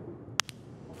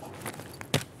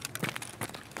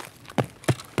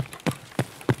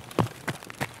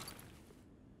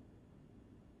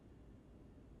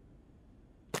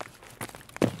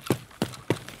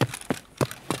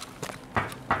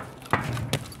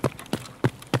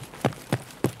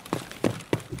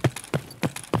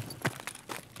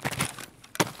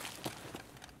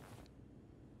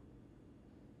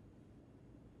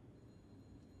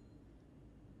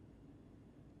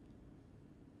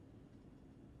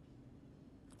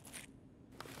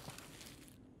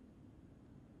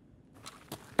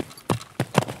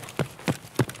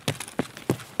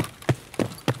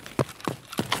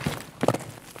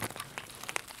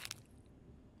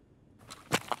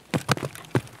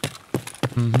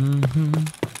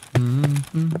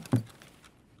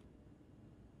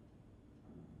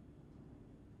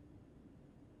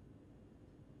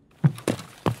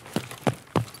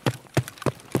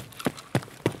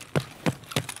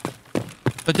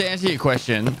 But to answer your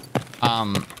question,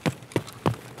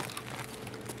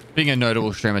 being a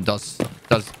notable streamer does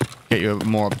get you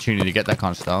more opportunity to get that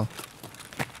kind of stuff.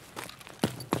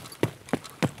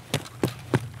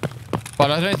 But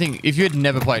I don't think if you had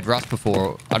never played Rust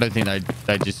before, I don't think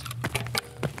they'd just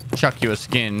chuck you a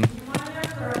skin.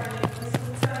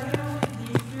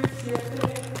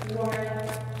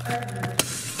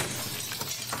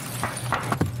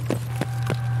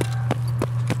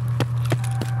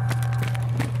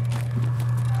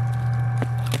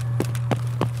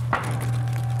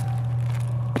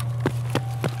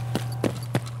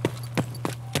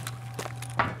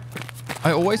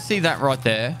 I always see that right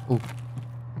there. Ooh.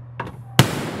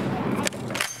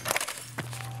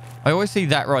 I always see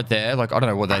that right there. Like, I don't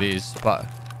know what that is, but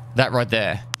that right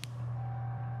there.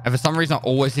 And for some reason, I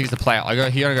always see the player. I go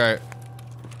here and I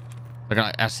go,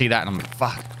 like, I see that and I'm like,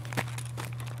 fuck.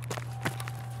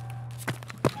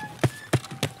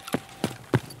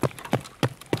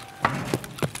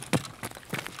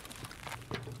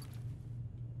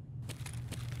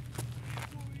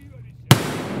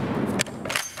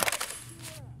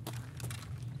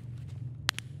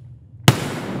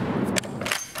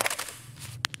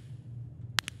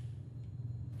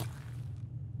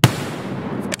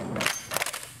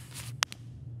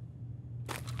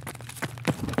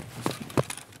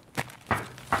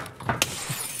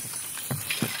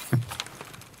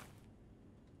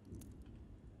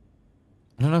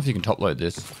 if you can top load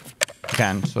this. You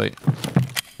can, sweet.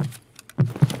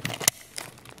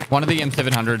 One of the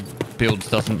M700 builds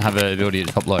doesn't have an ability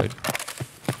to top load.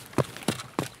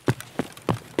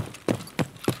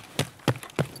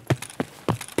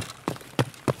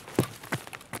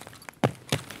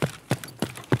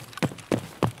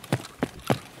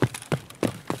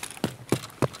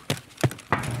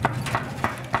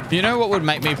 You know what would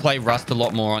make me play Rust a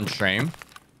lot more on stream?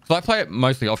 So I play it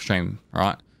mostly off stream,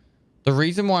 right? The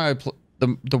reason why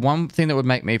the one thing that would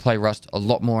make me play Rust a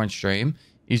lot more on stream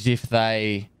is if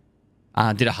they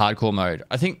did a hardcore mode.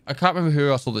 I can't remember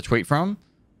who I saw the tweet from.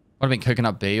 Might have been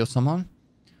Coconut B or someone.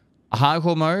 A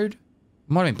hardcore mode,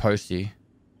 might have been Posty.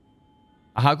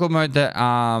 A hardcore mode that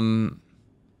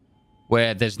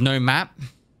where there's no map,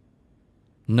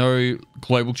 no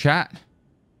global chat.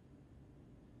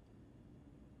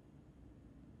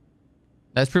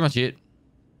 That's pretty much it.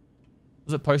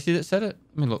 Was it Posty that said it?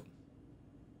 Let me look.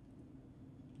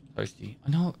 Posty. I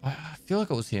know. I feel like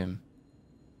it was him.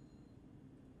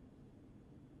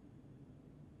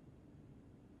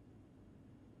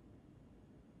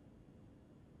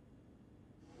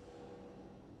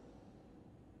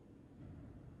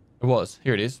 It was.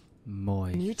 Here it is.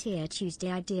 Moist. New tier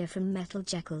Tuesday idea from Metal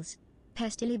Jackals.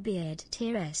 Pestily Beard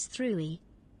tier S through E.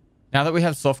 Now that we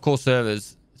have softcore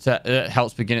servers, that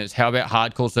helps beginners. How about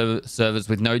hardcore servers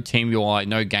with no team UI,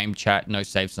 no game chat, no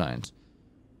safe zones?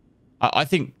 I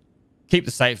think keep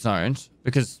the safe zones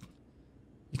because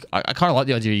I kind of like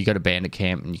the idea you go to bandit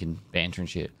camp and you can banter and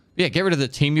shit. But yeah, get rid of the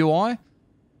team UI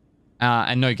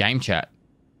and no game chat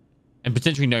and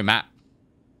potentially no map.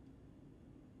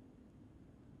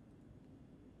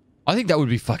 I think that would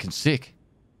be fucking sick.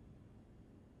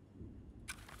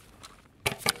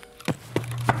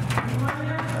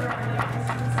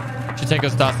 Take a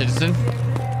Star Citizen.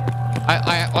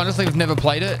 I honestly have never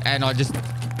played it, and I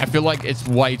feel like it's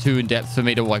way too in depth for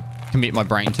me to like commit my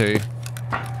brain to.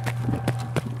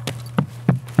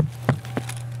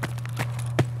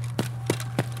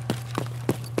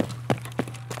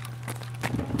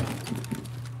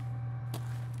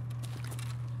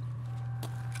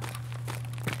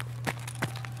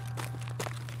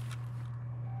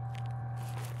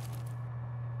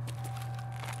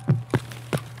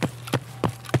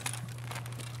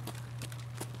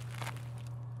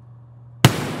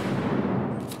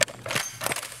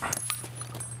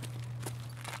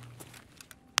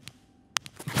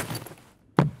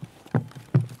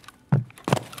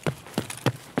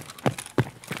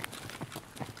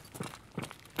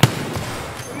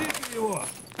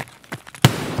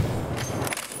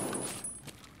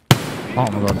 Oh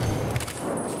my god.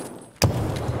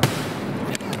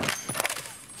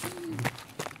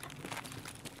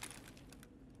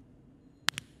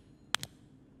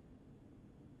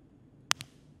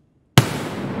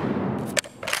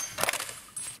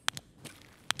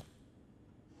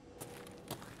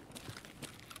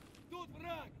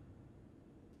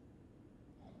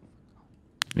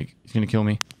 He's gonna kill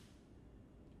me.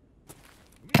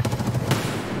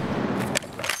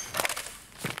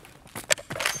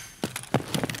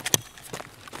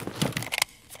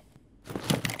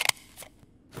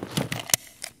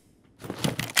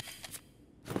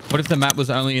 What if the map was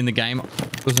only in the game?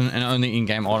 It was an only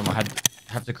in-game item. I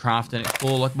have to craft and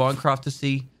explore like Minecraft to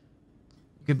see.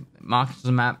 You could mark it as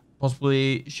a map,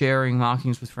 possibly sharing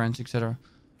markings with friends, etc.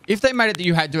 If they made it that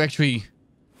you had to actually,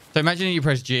 so imagine you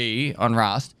press G on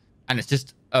Rust and it's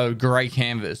just a grey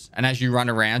canvas, and as you run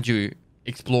around, you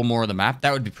explore more of the map.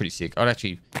 That would be pretty sick. I'd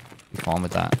actually be fine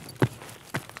with that.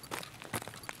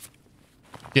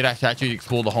 You'd actually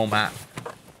explore the whole map.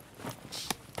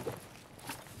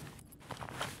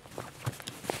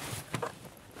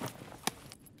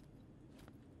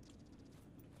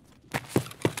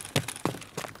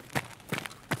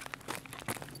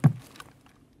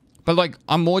 But like,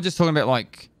 I'm more just talking about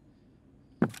like,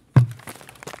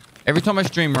 every time I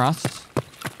stream Rust,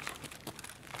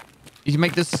 you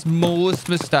make the smallest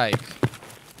mistake.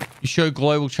 You show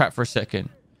global chat for a second.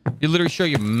 You literally show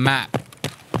your map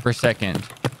for a second.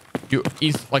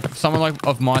 Like someone like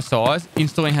of my size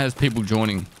instantly has people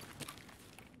joining.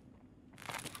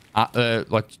 Like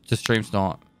the stream's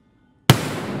not.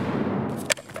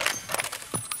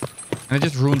 And it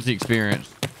just ruins the experience.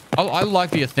 I like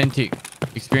the authentic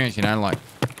experience, you know, like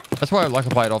that's why I like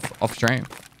to play it off stream.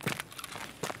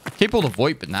 Keep all the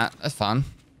VoIP in that's fun.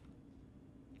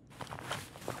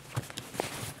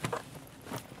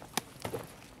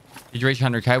 Did you reach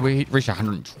 100k? We reached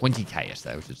 120k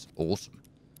yesterday, which is awesome.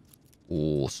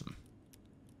 Awesome.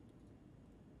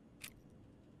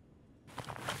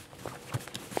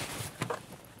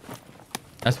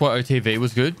 That's why OTV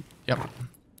was good. Yep.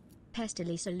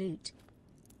 Pestily salute.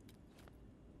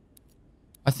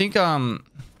 I think like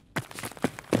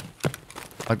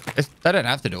they don't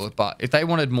have to do it, but if they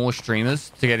wanted more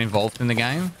streamers to get involved in the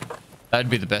game, that'd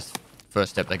be the best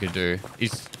first step they could do.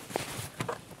 Is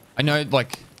I know,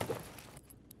 like,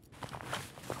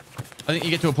 I think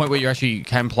you get to a point where you actually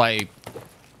can play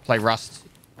Rust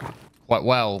quite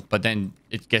well, but then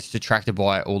it gets detracted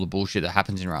by all the bullshit that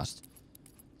happens in Rust.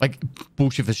 Like,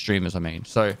 bullshit for streamers, I mean.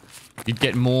 So you'd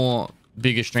get more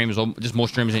bigger streamers, or just more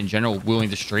streamers in general, willing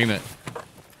to stream it.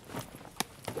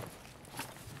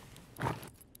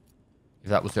 If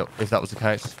that was the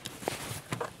case.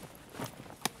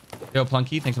 Yo,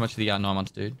 Plunky, thanks so much for the 9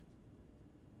 months, dude.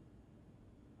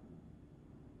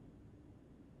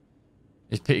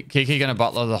 Is Kiki gonna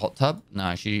butler the hot tub?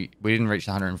 No, we didn't reach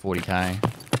the 140k.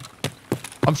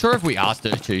 I'm sure if we asked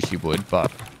her to, she would, but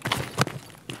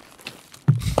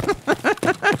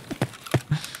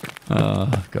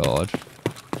oh god.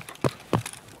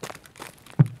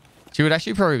 She would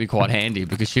actually probably be quite handy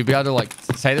because she'd be able to, like,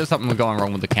 say there's something going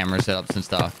wrong with the camera setups and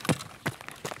stuff.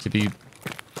 To be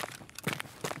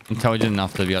intelligent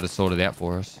enough to be able to sort it out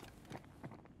for us.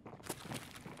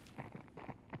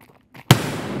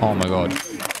 Oh my god.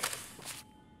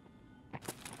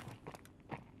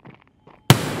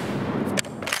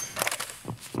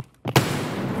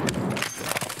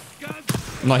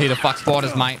 I'm not here to fuck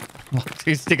spiders, mate.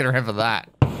 He's sticking around for that.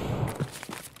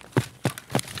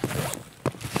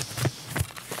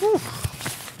 Whew.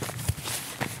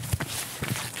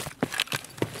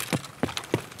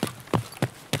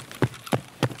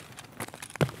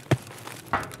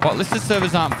 Well, listed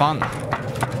servers aren't fun.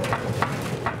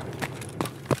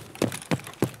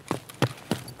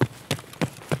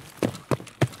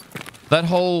 That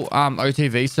whole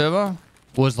OTV server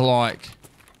was like...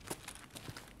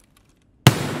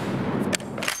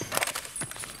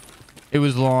 It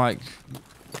was like...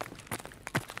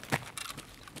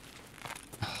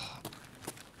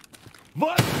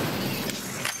 What?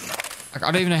 Like,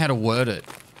 I don't even know how to word it.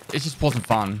 It just wasn't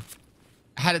fun.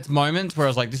 It had its moments where I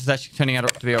was like, this is actually turning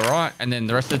out to be alright. And then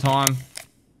the rest of the time...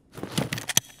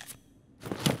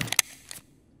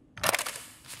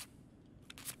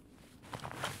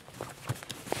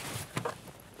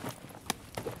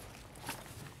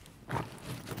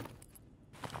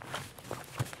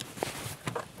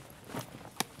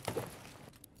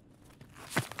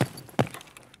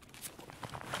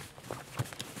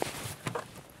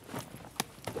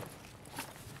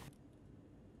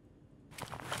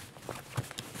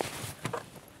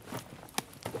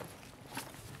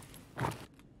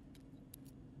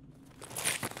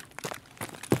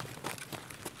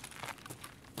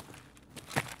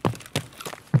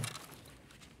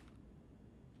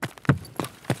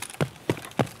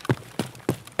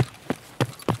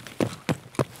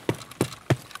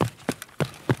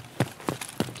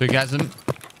 Dugasm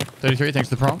 33, thanks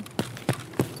for the prom.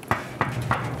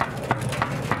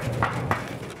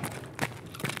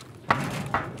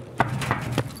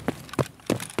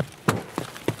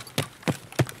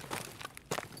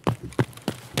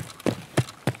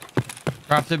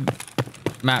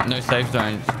 Crafted map, no safe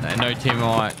zones, and no team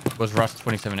light was Rust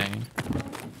 2017.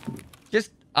 Just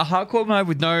a hardcore mode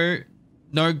with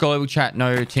no global chat,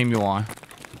 no team UI.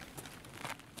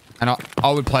 And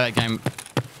I would play that game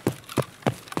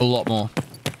a lot more.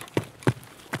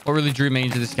 What really drew me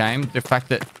into this game, the fact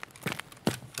that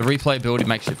the replayability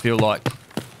makes it feel like...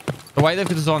 The way they've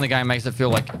designed the game makes it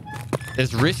feel like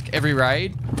there's risk every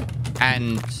raid,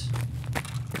 and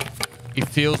it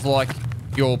feels like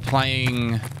you're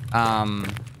playing a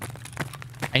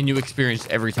new experience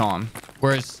every time.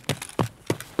 Whereas,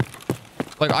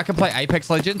 like, I can play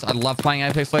Apex Legends. I love playing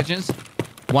Apex Legends.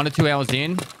 1 to 2 hours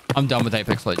in, I'm done with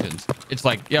Apex Legends. It's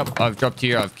like, yep, I've dropped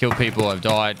here, I've killed people, I've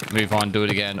died, move on, do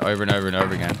it again, over and over and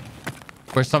over again.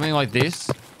 Whereas something like this,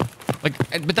 like,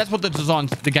 but that's what the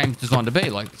game's designed to be.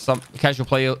 Like, some casual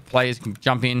players can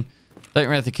jump in, don't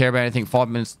really have to care about anything. 5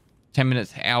 minutes, 10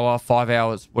 minutes, hour, 5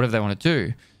 hours, whatever they want to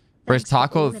do. Whereas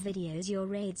Thanks for all Tarkov... the videos, your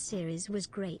raid series was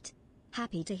great.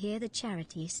 Happy to hear the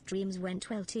charity streams went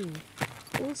well too.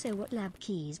 Also, what lab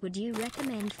keys would you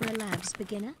recommend for a labs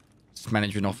beginner? It's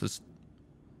management office.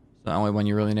 It's the only one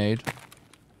you really need.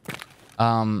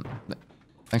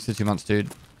 Thanks for 2 months, dude.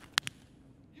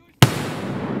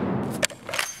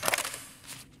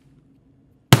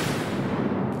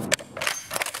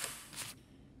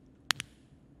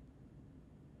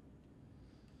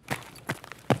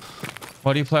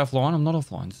 Why do you play offline? I'm not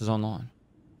offline. This is online.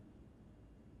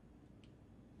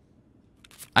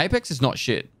 Apex is not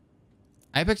shit.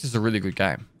 Apex is a really good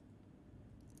game.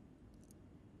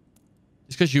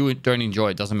 Just because you don't enjoy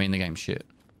it doesn't mean the game's shit.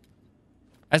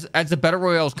 As the battle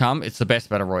royales come, it's the best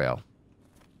battle royale.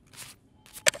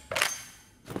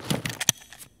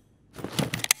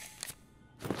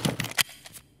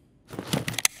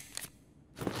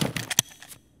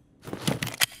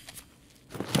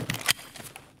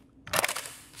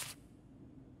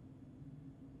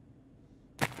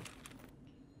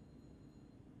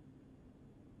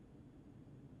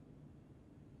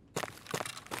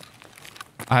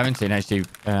 I haven't seen HD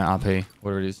RP,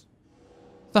 whatever it is.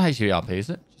 It's not HD RP, is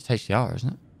it? Just HDR,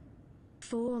 isn't it?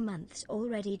 4 months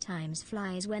already. Times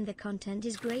flies when the content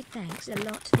is great. Thanks a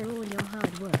lot for all your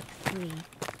hard work. 3.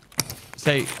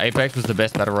 Say Apex was the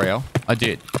best battle royale. I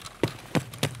did.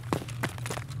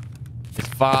 It's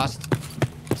fast.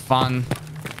 It's fun.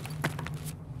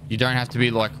 You don't have to be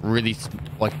like really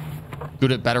like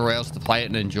good at battle royales to play it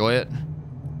and enjoy it.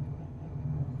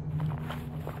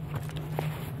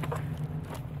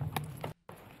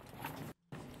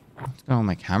 What's going on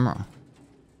my camera?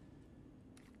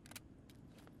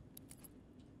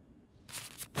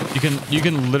 You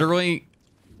can literally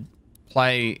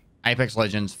play Apex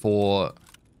Legends for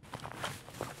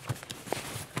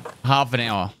half an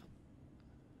hour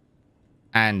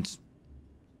and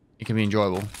it can be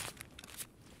enjoyable.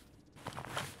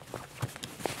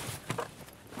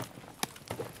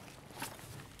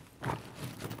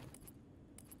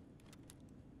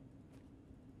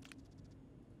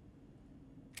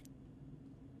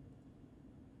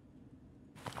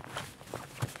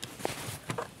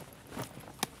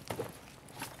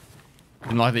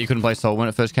 Didn't like that you couldn't play solo when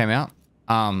it first came out.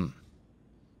 You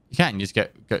can just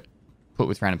get put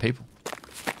with random people.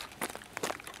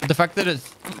 But the fact that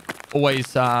it's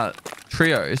always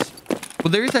trios.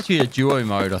 Well, there is actually a duo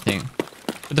mode, I think.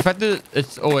 But the fact that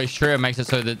it's always trio makes it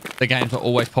so that the games are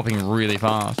always popping really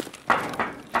fast.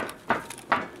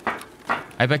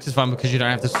 Apex is fun because you don't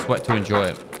have to sweat to enjoy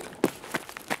it.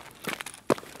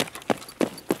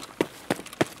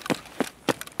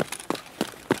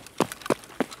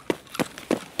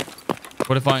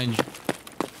 What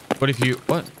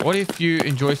if you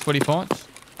enjoy sweaty fights?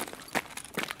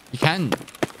 You can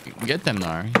get them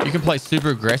though. You can play super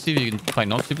aggressive, you can play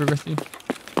not super aggressive.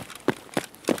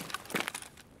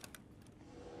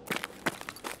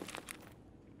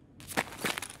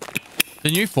 The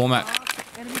new format.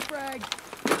 Enemy frag.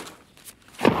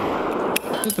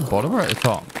 Is it at the bottom or at the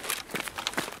top?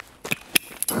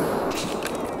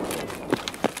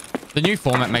 The new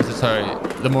format makes it so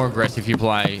the more aggressive you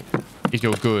play, if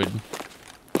you're good,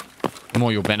 the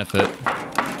more you'll benefit.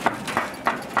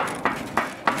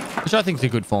 Which I think is a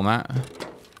good format.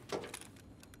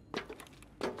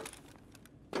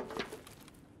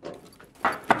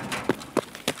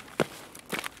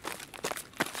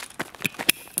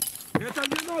 Это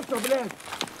вино-то, блядь!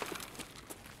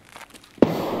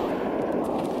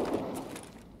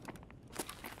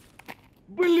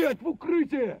 Блядь, в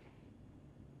укрытие!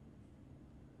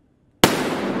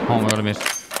 Oh my god, I missed.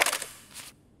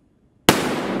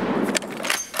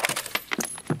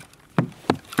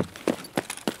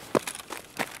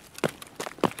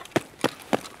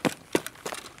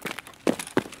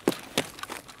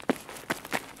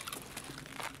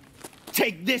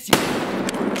 Take this,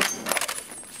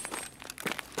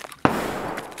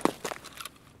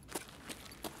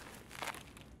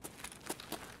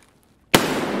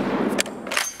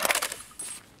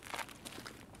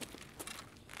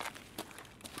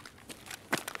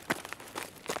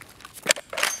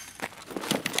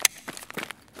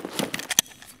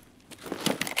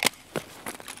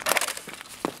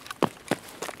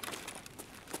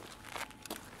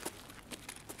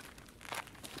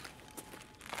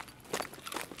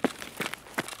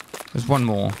 There's one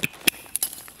more.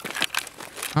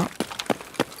 Oh.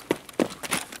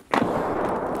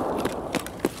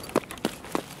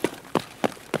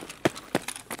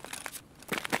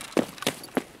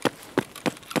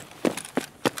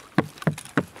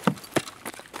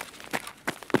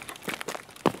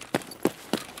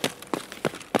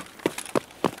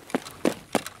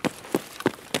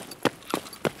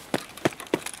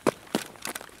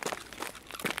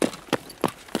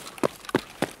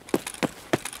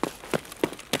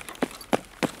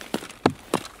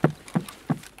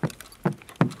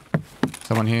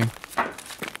 Someone here.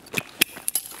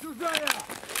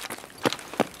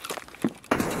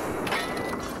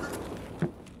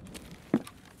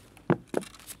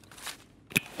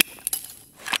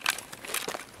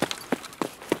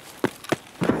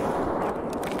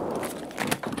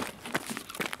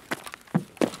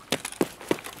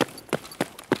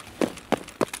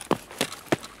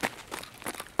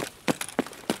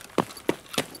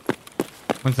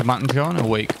 When's the mutton going? A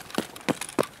week.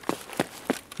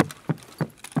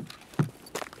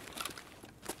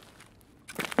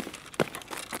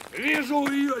 Вижу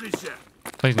уебище!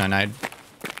 Please no nade.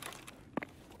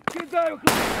 Кидаю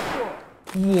хлопушку!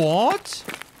 What?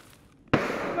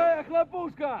 Какая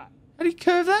хлопушка? How do you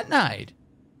curve that nade?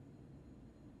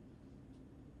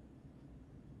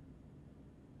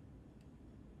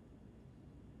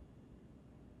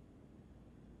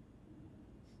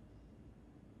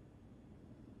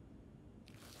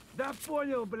 Да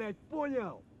понял, блядь,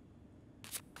 понял!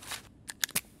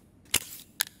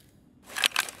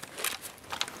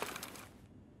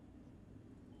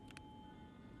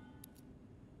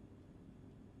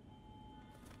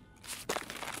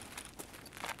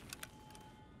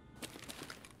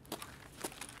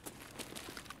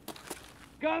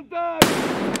 Контакт!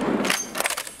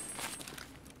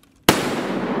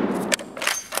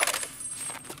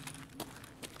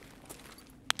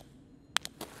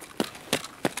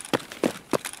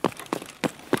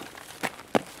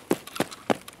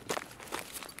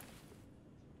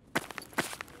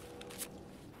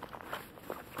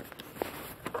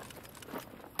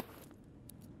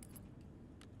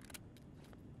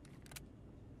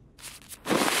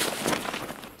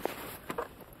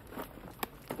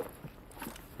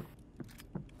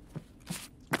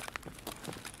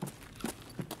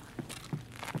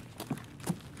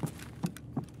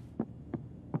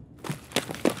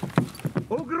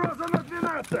 Угроза на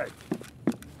 12!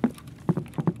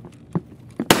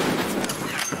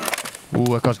 Ooh,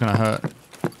 that guy's gonna hurt.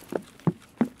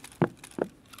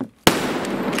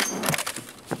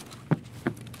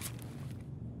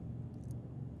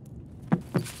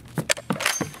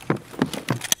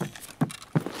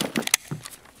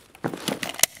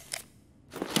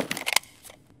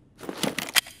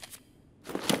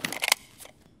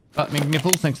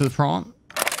 McNipples, thanks for the prime.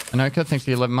 Anoka, thanks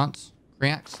for the 11 months.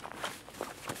 Reacts.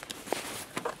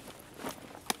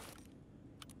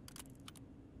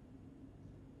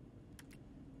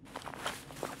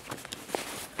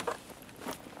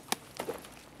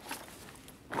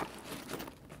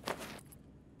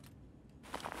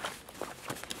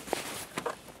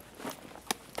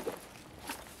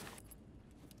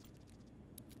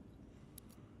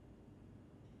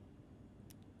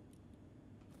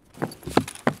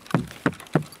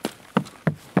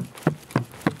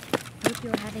 Hope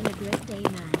you're having a great day,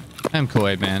 man. I'm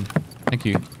cool, man. Thank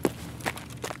you.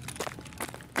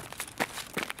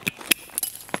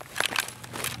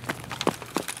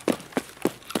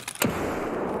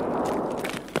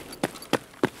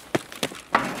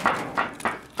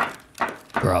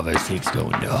 Bravo 6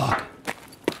 going dark.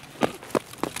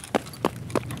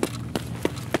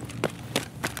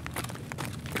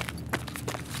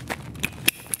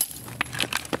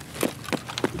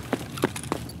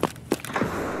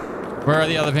 Where are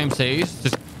the other PMCs?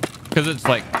 Just because it's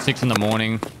like 6 in the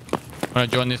morning. When I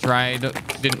joined this raid,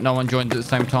 didn't no one joined at the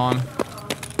same time.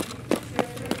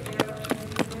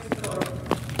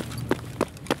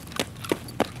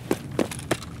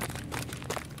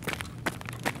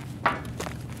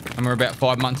 And we're about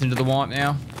 5 months into the wipe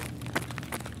now.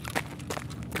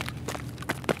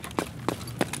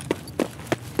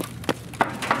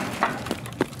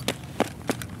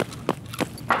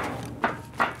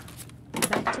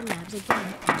 Back to labs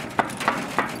again.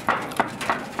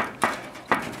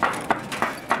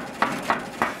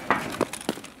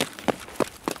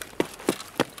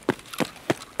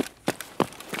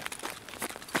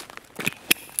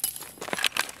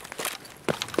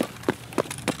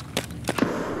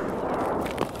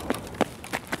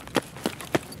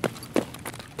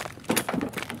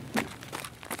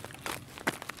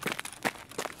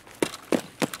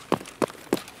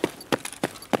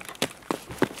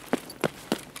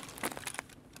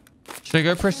 Should I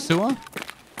go press sewer?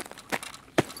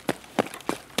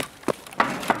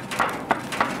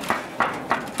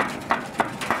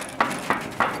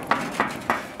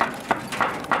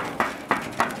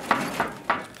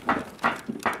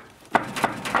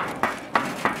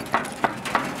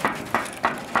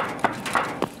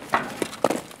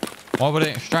 Why would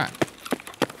it extract?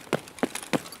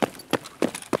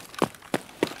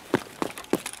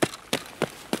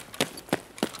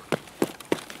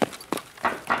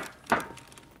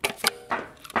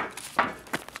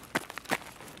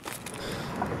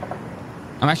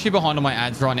 I'm actually behind on my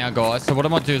ads right now, guys. So what I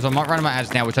might do is I might run my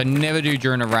ads now, which I never do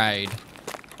during a raid.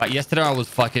 But yesterday I was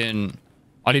fucking...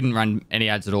 I didn't run any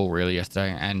ads at all really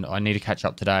yesterday, and I need to catch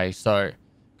up today. So,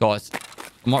 guys,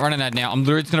 I might run an ad now. I'm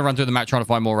literally just going to run through the map trying to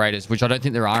find more raiders, which I don't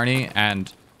think there are any,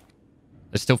 and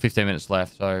there's still 15 minutes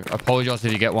left. So, I apologize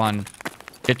if you get one.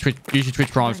 Get Twitch, use your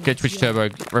Twitch Primes, get Twitch Turbo,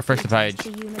 refresh the page.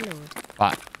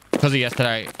 But because of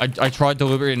yesterday, I tried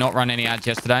deliberately not run any ads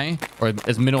yesterday, or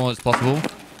as minimal as possible,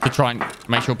 to try and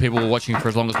make sure people were watching for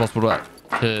as long as possible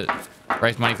to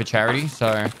raise money for charity, so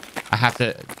I have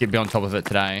to be on top of it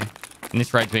today. And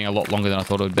this raid's being a lot longer than I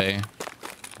thought it would be.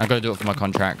 I got to do it for my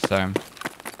contract, so.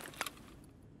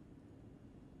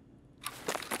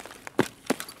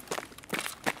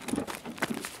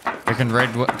 We can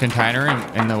raid container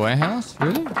in the warehouse?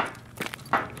 Really?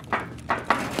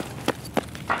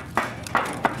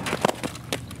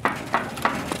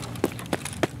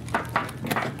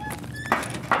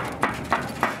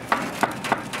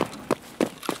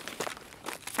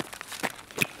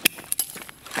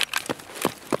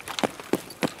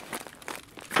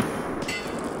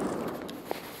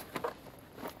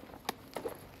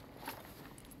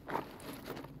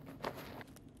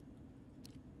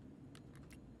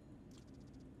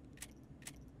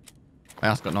 My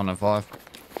house got 905.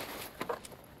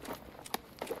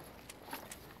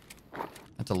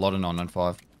 That's a lot of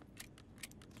 905.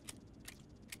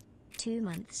 2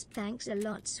 months. Thanks a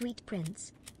lot, sweet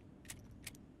prince.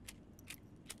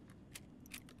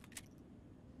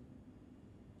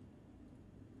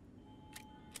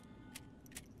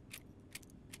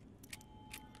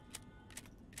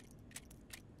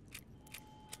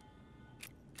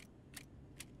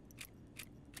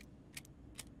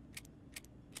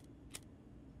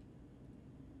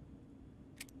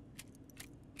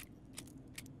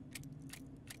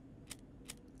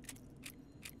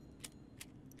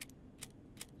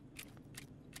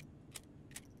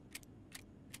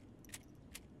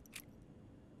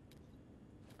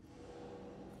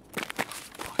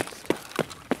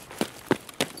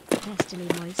 Pestily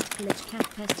moist, glitch cat,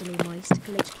 pestily moist,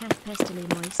 glitch cat, pestily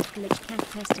moist, glitch cat,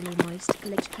 pestily moist,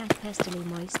 glitch cat, pestily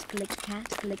moist, glitch cat,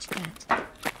 glitch cat.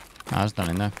 I was done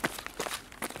in there.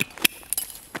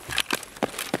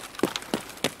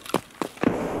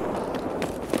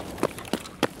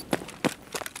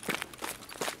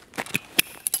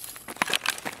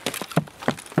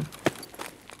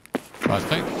 Guys,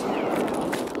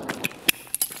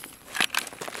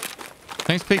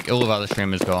 thanks speak ill of other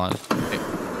streamers, guys.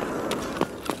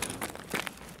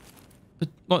 But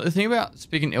like, the thing about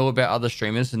speaking ill about other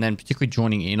streamers and then particularly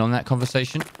joining in on that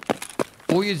conversation,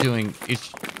 all you're doing is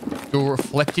you're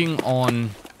reflecting on,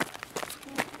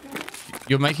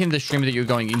 you're making the streamer that you're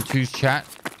going into's chat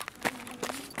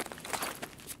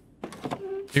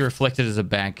be reflected as a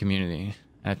bad community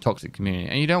and a toxic community,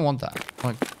 and you don't want that.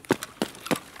 Like,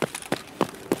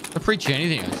 don't preach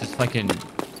anything. It's just fucking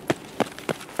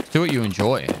do what you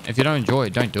enjoy. If you don't enjoy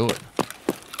it, don't do it.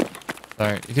 So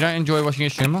if you don't enjoy watching a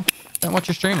streamer, don't watch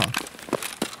a streamer.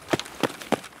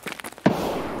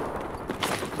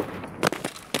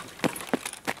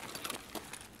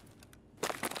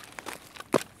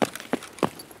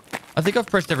 I think I've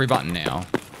pressed every button now.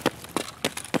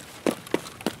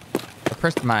 I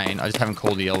pressed main. I just haven't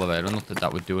called the elevator. Not that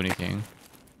that would do anything.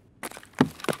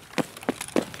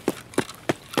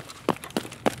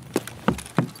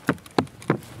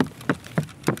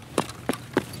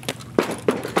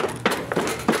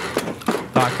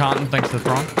 Carton, thanks for the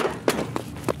throw.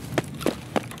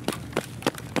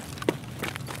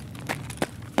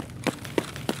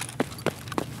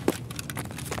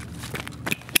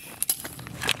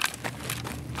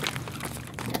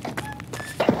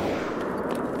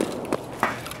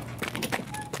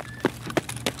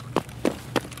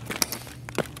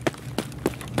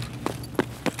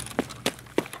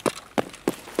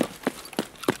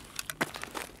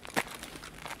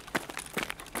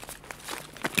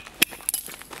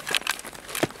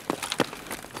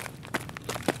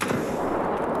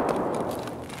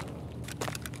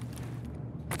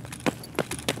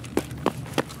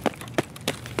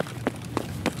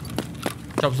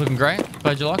 Job's looking great.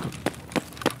 Glad you like them.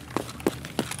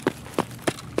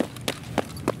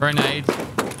 Grenades.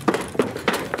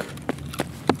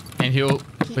 And heal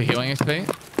for healing XP.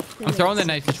 I'm throwing the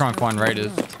nades to try and find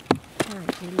raiders.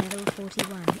 Currently level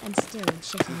 41 and still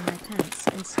shitting my pants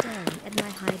and staring at my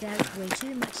hideout way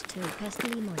too much too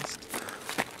pestily moist.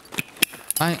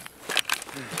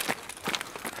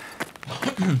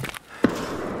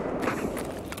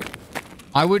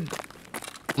 I would,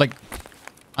 like,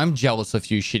 I'm jealous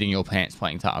of you shitting your pants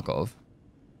playing Tarkov.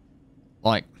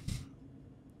 Like,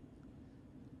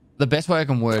 the best way I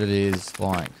can word it is,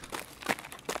 like,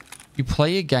 you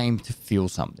play a game to feel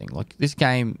something. Like, this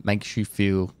game makes you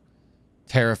feel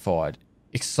terrified,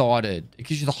 excited. It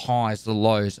gives you the highs, the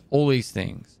lows, all these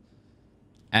things.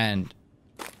 And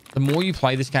the more you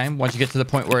play this game, once you get to the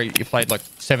point where you played like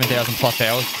 7,000 plus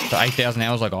hours to 8,000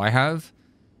 hours like I have,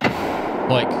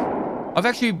 like, I've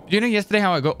actually, you know, yesterday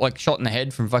how I got like shot in the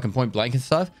head from fucking point blank and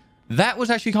stuff? That was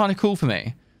actually kind of cool for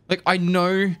me. Like, I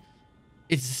know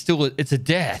it's a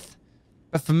death,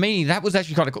 but for me, that was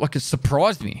actually kind of like, it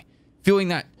surprised me. Feeling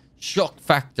that shock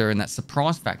factor and that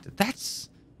surprise factor. That's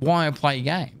why I play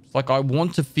games. Like, I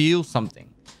want to feel something.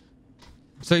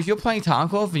 So if you're playing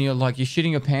Tarkov and you're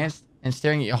shitting your pants and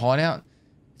staring at your hideout,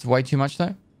 it's way too much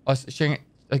though. I was sharing it,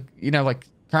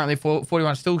 currently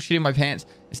 41, still shitting my pants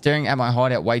and staring at my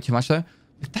hideout way too much though.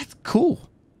 That's cool.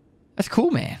 That's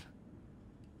cool, man.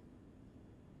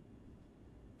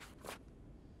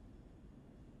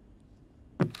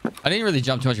 I didn't really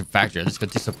jump too much in Factory. I just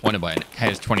got disappointed by it.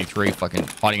 KS-23 fucking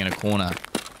hiding in a corner,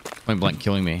 point blank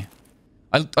killing me.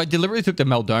 I deliberately took the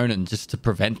Meldonin just to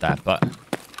prevent that, but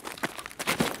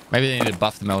maybe they need to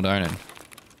buff the Meldonin.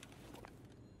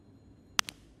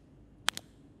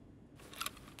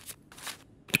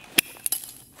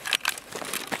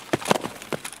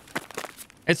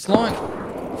 It's like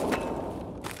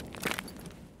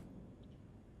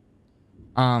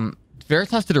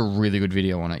Veritas did a really good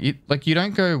video on it. You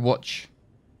don't go watch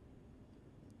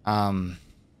because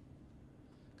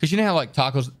you know how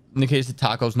Tarkov's, Nikita said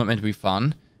Tarkov's not meant to be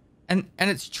fun, and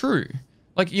it's true.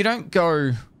 Like, you don't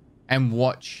go and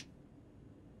watch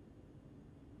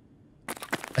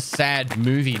a sad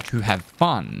movie to have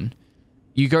fun.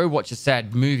 You go watch a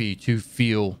sad movie to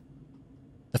feel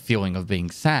the feeling of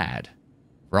being sad,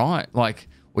 right? Or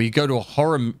you go to a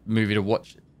horror movie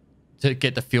to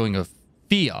get the feeling of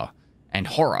fear and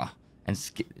horror and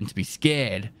to be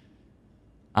scared.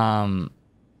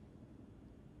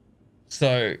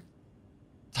 So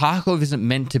Tarkov isn't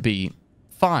meant to be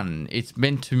fun. It's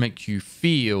meant to make you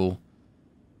feel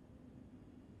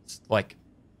like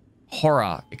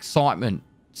horror, excitement,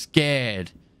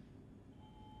 scared,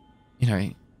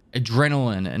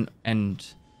 adrenaline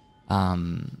and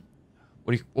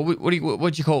what do you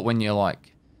call it when you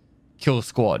kill a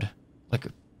squad?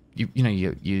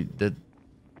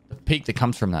 The peak that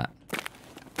comes from that.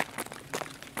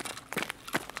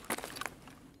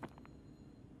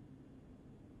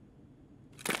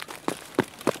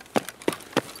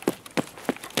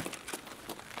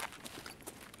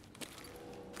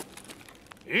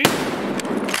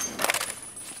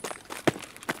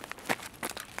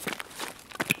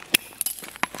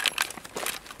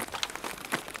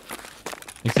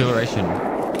 Exhilaration.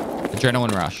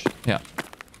 Adrenaline rush. Yeah.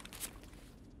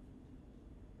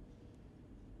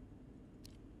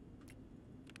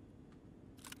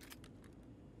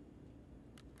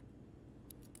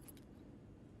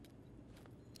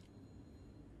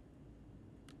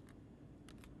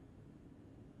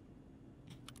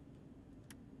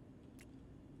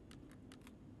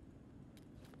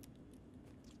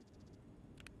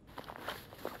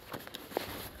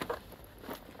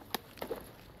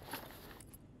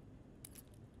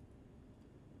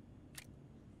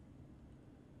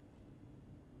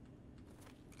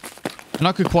 And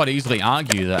I could quite easily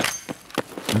argue that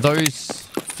those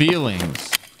feelings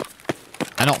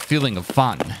are not feeling of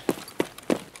fun.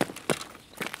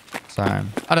 So, I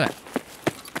don't know.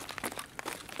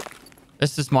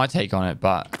 That's just my take on it,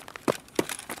 but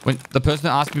when the person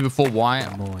that asked me before why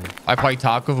I play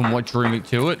Tarkov and what drew me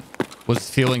to it was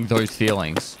feeling those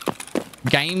feelings.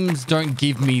 Games don't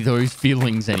give me those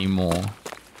feelings anymore.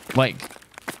 I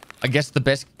guess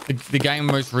the game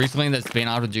most recently that's been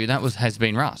able to do that has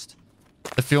been Rust.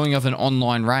 The feeling of an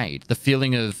online raid, the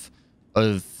feeling of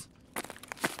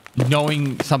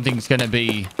knowing something's going to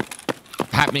be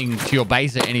happening to your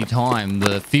base at any time,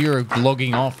 the fear of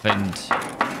logging off and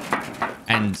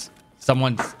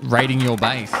someone's raiding your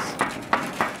base.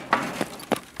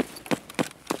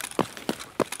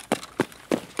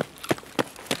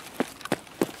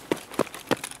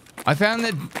 I found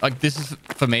that this is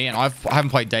for me, and I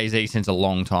haven't played DayZ since a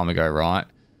long time ago, right?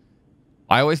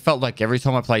 I always felt like every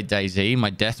time I played DayZ, my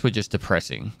deaths were just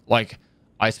depressing.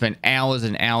 I spent hours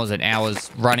and hours and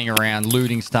hours running around,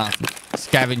 looting stuff,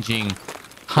 scavenging,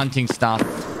 hunting stuff,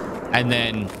 and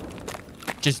then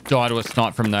just die to a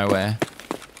snipe from nowhere.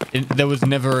 There was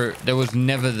never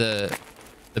the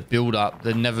build up.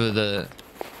 I don't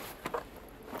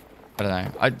know.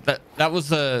 That was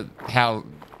how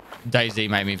DayZ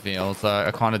made me feel. So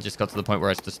I kind of just got to the point where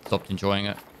I just stopped enjoying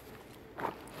it.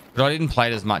 But I didn't play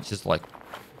it as much as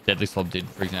Deadly Slob did,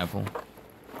 for example.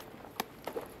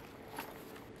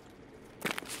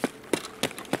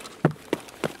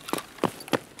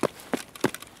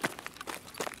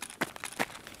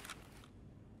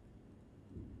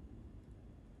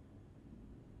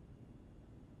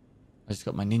 I just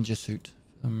got my ninja suit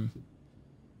from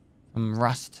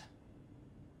Rust.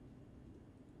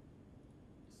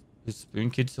 Is Spoon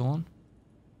Kid still on?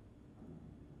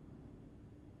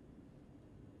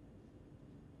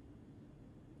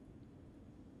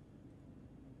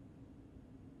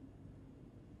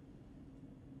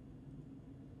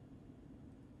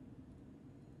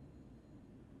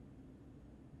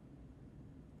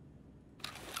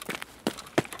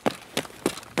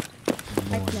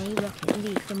 I play Rocket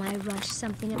League for my rush.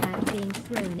 Something about being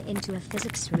thrown into a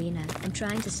physics arena and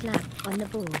trying to slap on the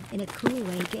ball in a cool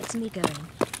way gets me going.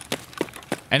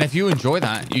 And if you enjoy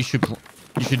that, you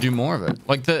should do more of it.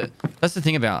 Like that's the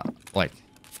thing about like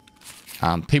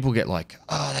people get like,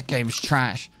 oh, that game's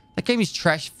trash. That game is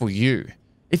trash for you.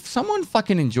 If someone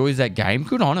fucking enjoys that game,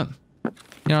 good on them. You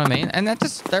know what I mean? And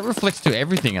that reflects to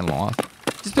everything in life.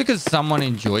 Just because someone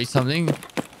enjoys something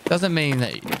doesn't mean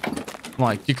that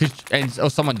like or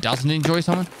someone doesn't enjoy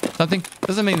something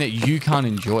doesn't mean that you can't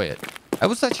enjoy it. It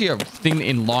was actually a thing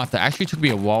in life that actually took me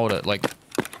a while to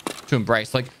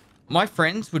embrace. Like my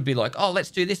friends would be like, oh,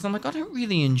 let's do this. And I'm like, I don't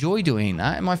really enjoy doing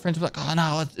that. And my friends were like, oh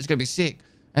no, it's gonna be sick.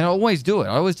 And I always do it.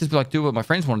 I always just be like, do what my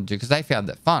friends want to do because they found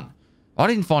that fun. I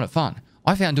didn't find it fun.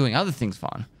 I found doing other things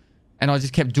fun. And I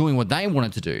just kept doing what they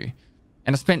wanted to do.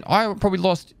 And I probably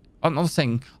lost, I'm not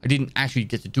saying I didn't actually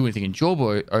get to do anything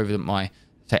enjoyable over my,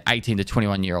 say, 18 to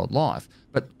 21-year-old life.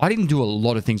 But I didn't do a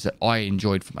lot of things that I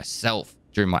enjoyed for myself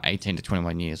during my 18 to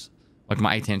 21 years. Like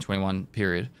my 18 to 21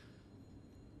 period.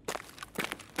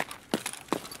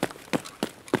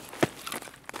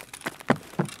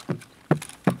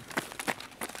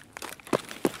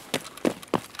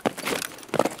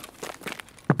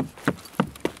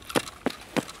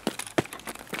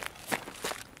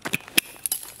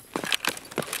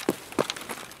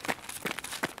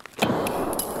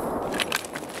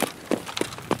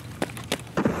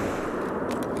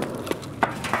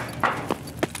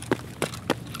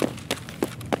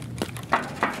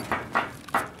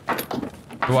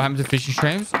 What happened to fishing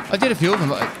streams? I did a few of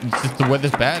them. It's just the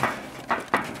weather's bad.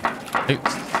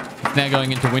 It's now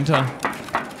going into winter.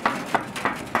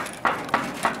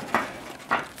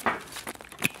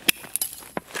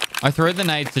 I throw the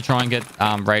nades to try and get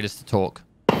raiders to talk.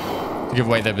 To give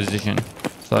away their position.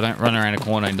 So I don't run around a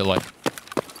corner into like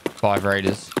 5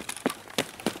 raiders.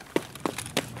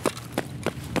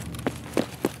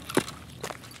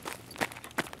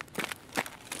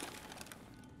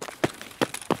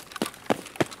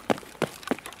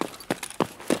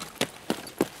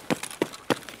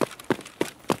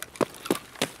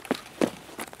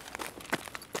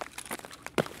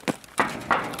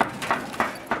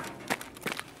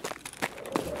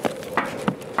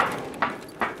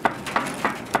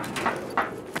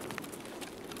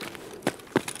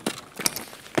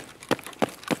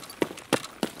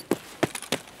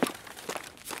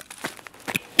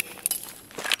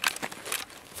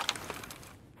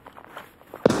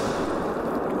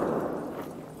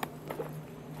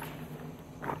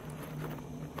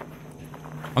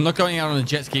 I'm not going out on a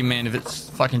jet ski, man, if it's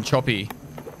fucking choppy.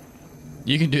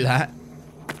 You can do that.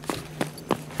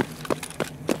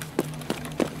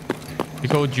 You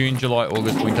call June, July,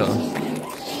 August, winter.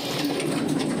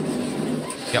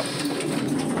 Yep.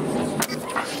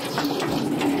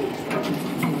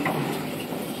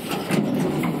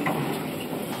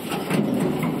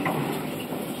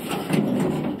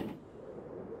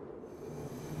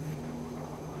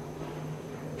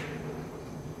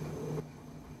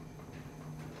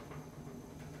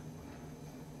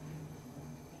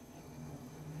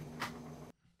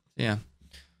 Yeah.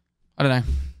 I don't know.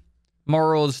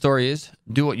 Moral of the story is,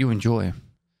 do what you enjoy.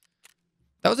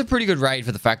 That was a pretty good raid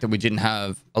for the fact that we didn't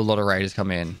have a lot of raiders come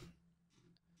in.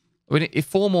 If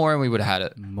 4 more and we would have had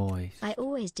it. Moist. I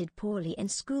always did poorly in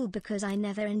school because I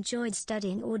never enjoyed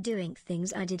studying or doing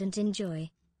things I didn't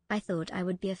enjoy. I thought I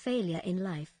would be a failure in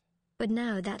life. But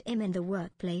now that I'm in the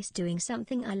workplace doing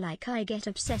something I like, I get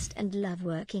obsessed and love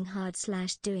working hard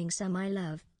 / doing some I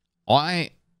love.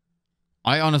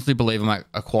 I honestly believe I'm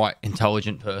a quite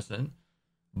intelligent person,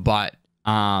 but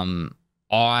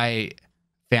I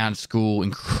found school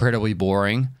incredibly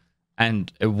boring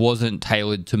and it wasn't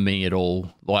tailored to me at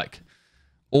all. Like,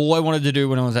 all I wanted to do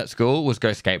when I was at school was go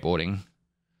skateboarding.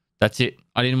 That's it.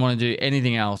 I didn't want to do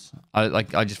anything else.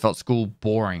 I just felt school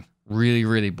boring, really,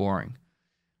 really boring.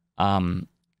 And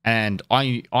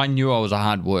I knew I was a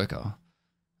hard worker.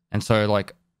 And so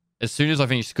like, as soon as I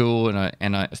finished school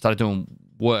and I started doing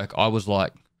work, I was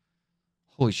like,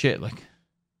 holy shit, like,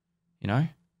 you know?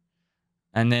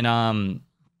 And then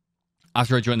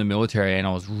after I joined the military and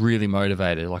I was really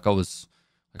motivated, like I was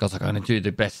like, I'm going to do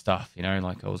the best stuff, you know?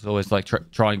 Like I was always like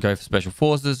trying to go for special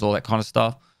forces, all that kind of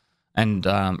stuff. And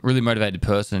really motivated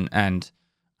person. And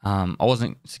I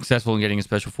wasn't successful in getting in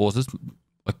special forces,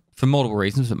 like for multiple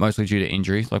reasons, but mostly due to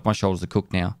injuries. Like my shoulders are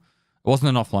cooked now. It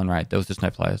wasn't an offline raid. There was just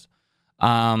no players.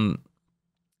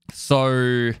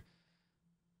 So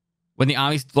when the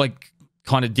army like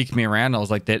kind of dicked me around, I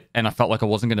was like that, and I felt like I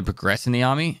wasn't going to progress in the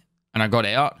army, and I got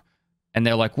out, and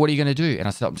they're like, "What are you going to do?" And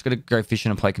I said, "I'm just going to go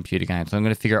fishing and play computer games. So I'm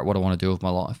going to figure out what I want to do with my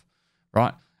life,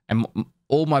 right?" And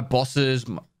all my bosses,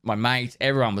 my mates,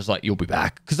 everyone was like, "You'll be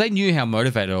back," because they knew how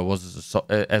motivated I was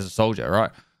as a soldier.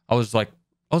 Right? I was a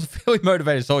fairly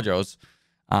motivated soldier. I was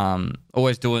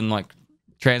always doing like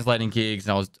translating gigs,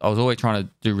 and I was always trying to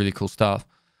do really cool stuff.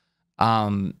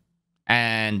 And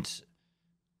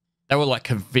they were like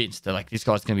convinced that like this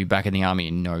guy's gonna be back in the army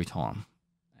in no time,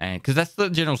 and because that's the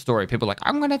general story. People are like,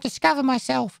 I'm gonna discover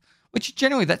myself, which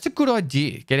generally that's a good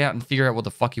idea. Get out and figure out what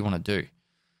the fuck you want to do.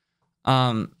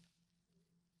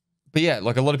 But yeah,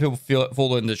 like a lot of people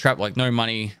fall into the trap, like no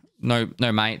money, no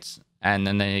mates, and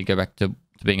then they go back to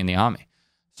being in the army.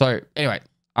 So anyway,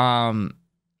 and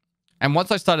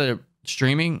once I started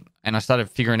streaming and I started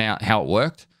figuring out how it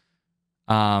worked,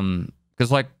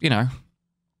 because like, you know,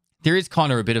 there is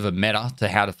kind of a bit of a meta to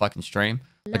how to fucking stream.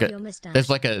 Love your mustache. There's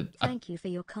like a Thank you for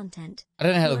your content. I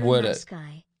don't know how to You're a word nice it.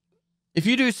 guy. If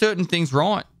you do certain things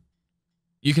right,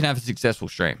 you can have a successful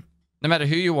stream. No matter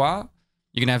who you are,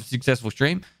 you can have a successful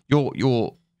stream. Your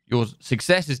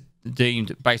success is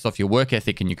deemed based off your work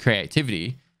ethic and your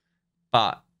creativity.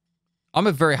 But I'm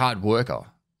a very hard worker.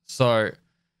 So,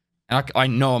 and I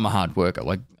know I'm a hard worker.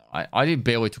 Like I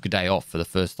barely took a day off for the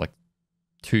first like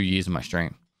 2 years of my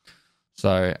stream.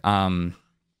 So, and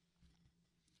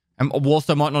whilst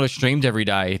I might not have streamed every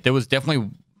day, there was definitely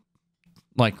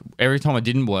like every time I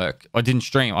didn't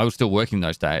stream, I was still working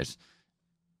those days.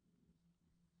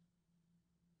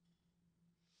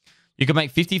 You can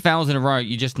make 50 fails in a row.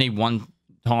 You just need one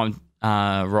time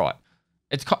right.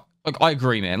 It's like I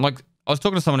agree, man. Like I was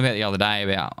talking to someone about the other day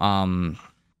about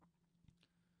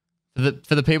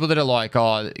for the people that are like,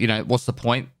 oh, you know, what's the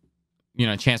point? You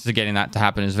know, chances of getting that to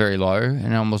happen is very low.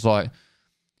 And I was like,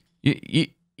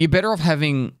 you're better off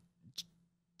having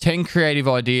 10 creative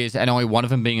ideas and only one of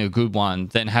them being a good one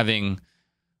than having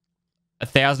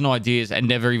 1,000 ideas and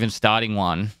never even starting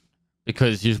one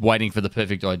because you're just waiting for the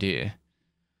perfect idea.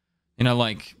 You know,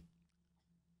 like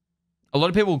a lot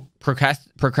of people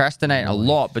procrastinate a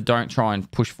lot, but don't try and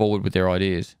push forward with their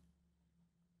ideas.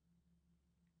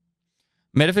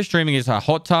 Meta for streaming is a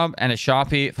hot tub and a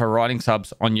Sharpie for writing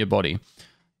subs on your body.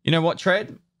 You know what, Tread?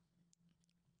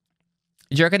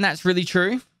 Do you reckon that's really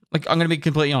true? Like, I'm going to be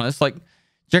completely honest. Like, do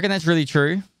you reckon that's really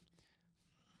true?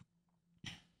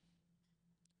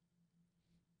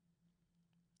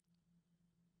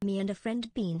 Me and a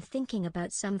friend been thinking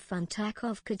about some fun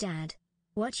Tarkov could add.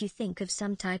 What you think of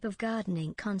some type of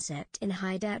gardening concept in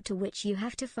hideout to which you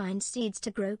have to find seeds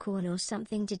to grow corn or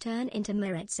something to turn into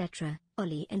myrrh, etc.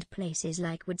 Ollie and places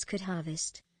like Woods could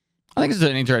harvest. I think it's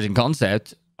an interesting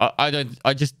concept. I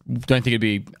just don't think it'd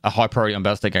be a high priority on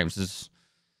Battlestate Games'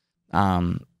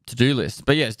 to-do list.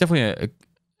 But yeah, it's definitely an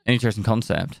interesting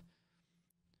concept.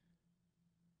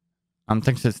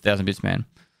 Thanks to 1,000 bits, man.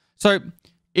 So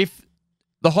if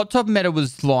the hot tub meta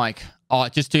was like, oh,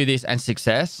 just do this and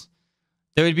success,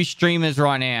 there would be streamers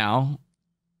right now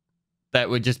that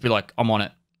would just be like, I'm on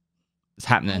it. It's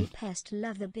happening. Pest,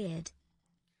 love the beard.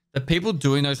 The people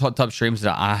doing those hot tub streams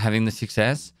that are having the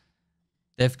success,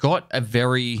 they've got a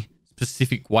very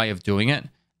specific way of doing it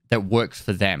that works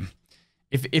for them.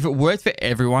 If it worked for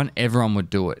everyone, everyone would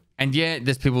do it. And yeah,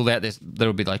 there's people out there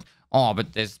that'll be like, oh,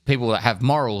 but there's people that have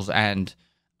morals and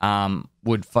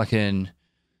would fucking,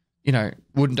 you know,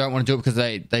 don't want to do it because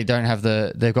they don't have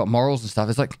they've got morals and stuff.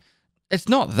 It's like, it's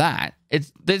not that.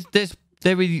 It's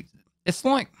it's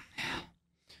like,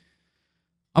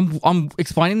 I'm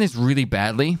explaining this really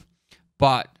badly,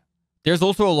 but there's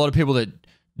also a lot of people that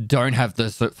don't have the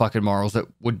fucking morals that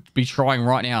would be trying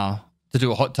right now to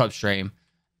do a hot tub stream,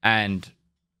 and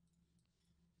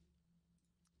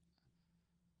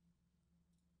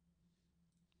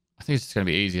I think it's just going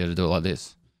to be easier to do it like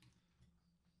this.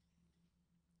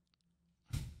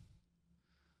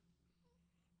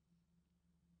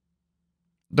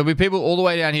 There'll be people all the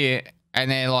way down here, and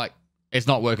they're like, it's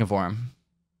not working for them.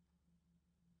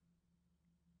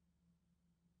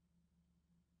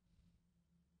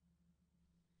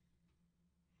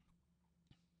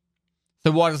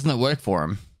 So why doesn't it work for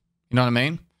them? You know what I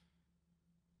mean?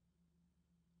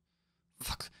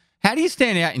 Fuck. How do you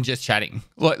stand out in just chatting?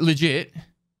 Like, legit.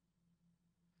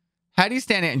 How do you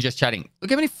stand out in just chatting?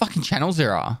 Look how many fucking channels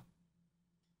there are.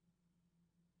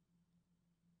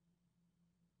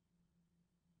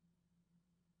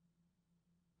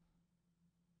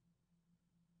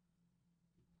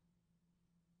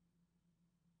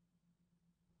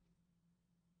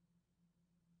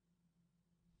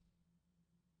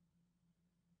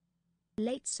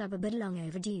 Late sub but long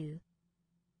overdue.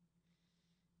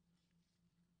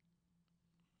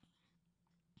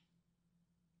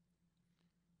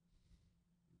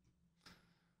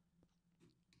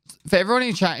 For everyone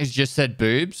in chat who's just said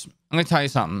boobs, I'm going to tell you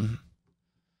something.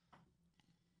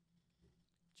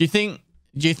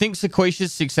 Do you think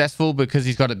Sequoia's successful because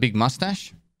he's got a big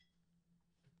mustache?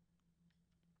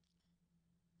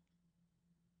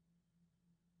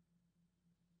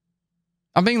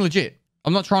 I'm being legit.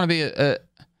 I'm not trying to be a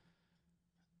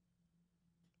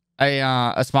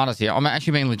smartass here. I'm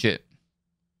actually being legit.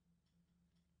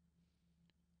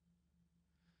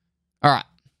 All right.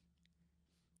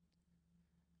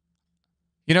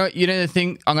 You know the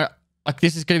thing.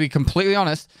 This is gonna be completely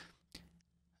honest.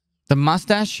 The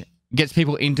mustache gets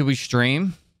people into his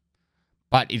stream,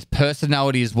 but his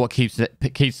personality is what keeps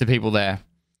the people there.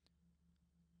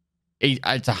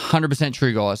 It's 100%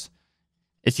 true, guys.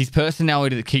 It's his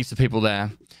personality that keeps the people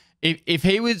there. If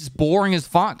he was boring as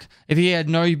fuck, if he had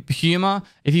no humor,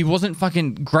 if he wasn't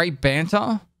fucking great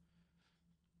banter,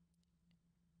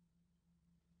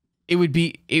 he'd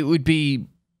be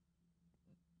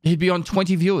on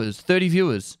 20 viewers, 30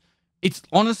 viewers. It's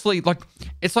honestly like,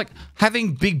 it's like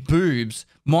having big boobs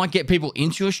might get people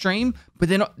into your stream, but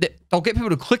they'll get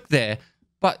people to click there,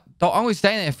 but they'll only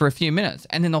stay there for a few minutes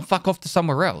and then they'll fuck off to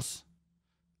somewhere else.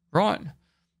 Right?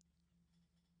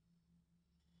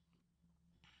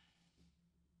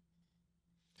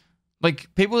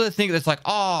 Like, people that think that's like,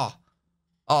 all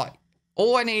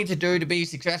I need to do to be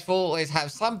successful is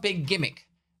have some big gimmick,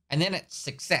 and then it's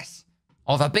success.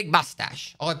 I have a big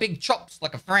mustache, or a big chops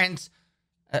like a Franz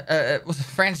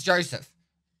Joseph.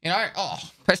 You know,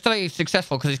 Presley is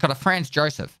successful because he's got a Franz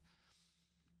Joseph.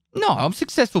 No, I'm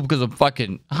successful because I'm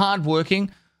fucking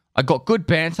hardworking. I got good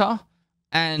banter,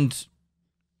 and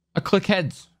I click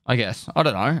heads, I guess. I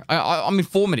don't know. I'm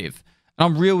informative. And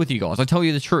I'm real with you guys. I tell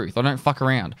you the truth. I don't fuck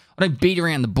around. I don't beat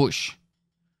around the bush.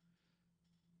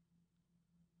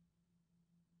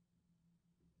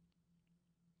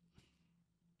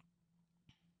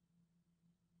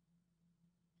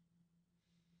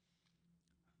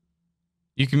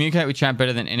 You communicate with chat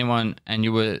better than anyone, and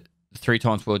you were 3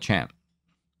 times world champ.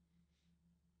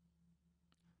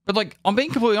 But, like, I'm being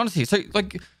completely honest here. So,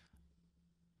 like,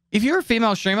 if you're a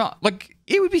female streamer, like,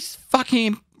 it would be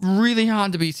fucking really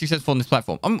hard to be successful on this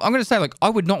platform. I'm going to say, like, I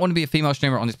would not want to be a female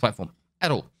streamer on this platform at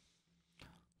all.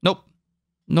 Nope.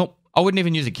 I wouldn't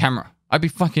even use a camera. I'd be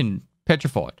fucking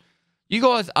petrified. You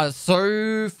guys are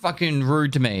so fucking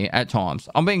rude to me at times.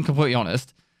 I'm being completely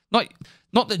honest. Not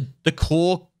the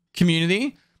core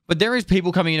community, but there is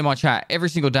people coming into my chat every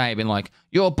single day being like,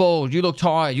 you're bald, you look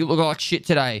tired, you look like shit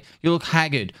today, you look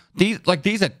haggard.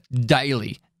 These are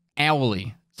daily,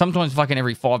 hourly, sometimes fucking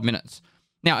every 5 minutes.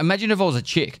 Now, imagine if I was a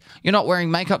chick. You're not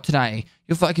wearing makeup today.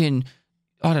 You're fucking,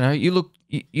 I don't know, you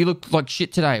look like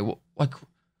shit today. Like,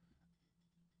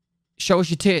 show us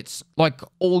your tits, like,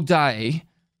 all day.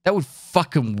 That would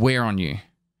fucking wear on you.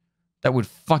 That would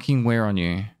fucking wear on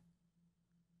you.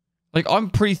 Like, I'm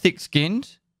pretty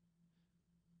thick-skinned.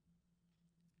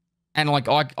 And, like,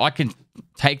 I can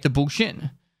take the bullshit.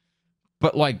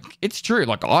 But, like, it's true.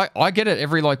 Like, I get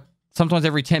it sometimes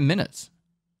every 10 minutes.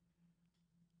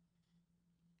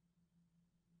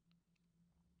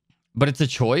 But it's a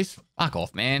choice. Fuck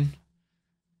off, man.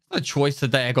 It's not a choice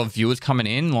that they got viewers coming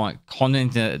in, like,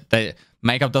 commenting that their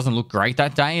makeup doesn't look great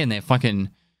that day and they're fucking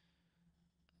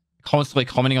constantly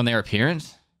commenting on their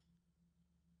appearance.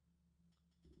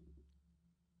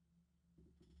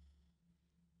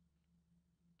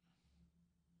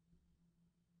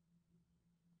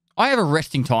 I have a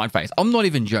resting tired face. I'm not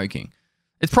even joking.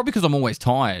 It's probably because I'm always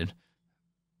tired.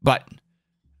 But,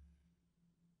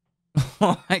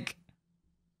 like,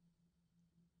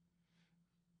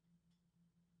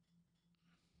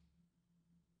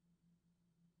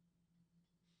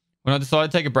 when I decided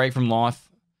to take a break from life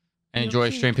and enjoy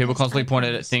a stream, people constantly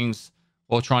pointed at things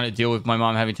while trying to deal with my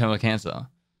mum having terminal cancer.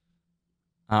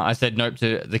 I said nope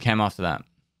to the cam after that.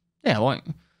 Yeah, like,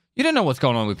 you don't know what's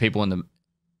going on with people in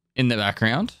the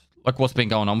background, like what's been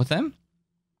going on with them.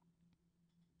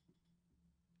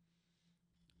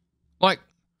 Like,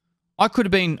 I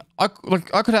could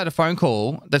have had a phone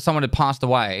call that someone had passed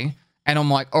away, and I'm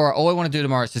like, all right, all I want to do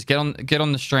tomorrow is just get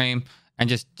on the stream and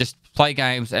just play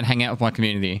games and hang out with my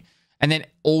community. And then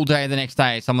all day the next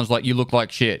day, someone's like, you look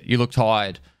like shit. You look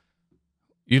tired.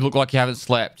 You look like you haven't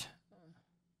slept.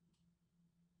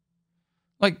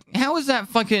 Like, how is that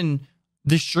fucking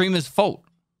the streamer's fault?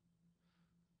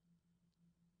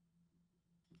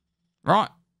 Right?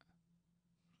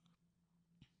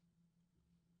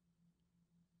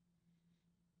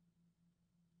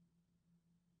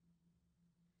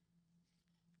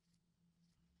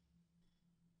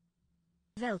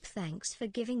 Velp, thanks for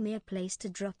giving me a place to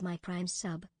drop my Prime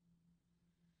sub.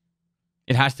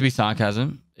 It has to be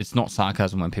sarcasm. It's not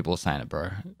sarcasm when people are saying it, bro.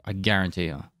 I guarantee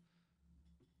you.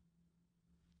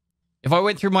 If I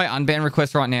went through my unbanned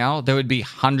requests right now, there would be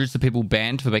hundreds of people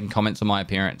banned for making comments on my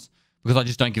appearance because I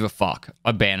just don't give a fuck.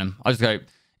 I ban them. I just go,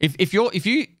 if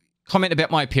you comment about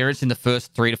my appearance in the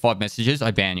first 3 to 5 messages, I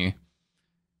ban you.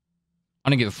 I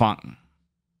don't give a fuck.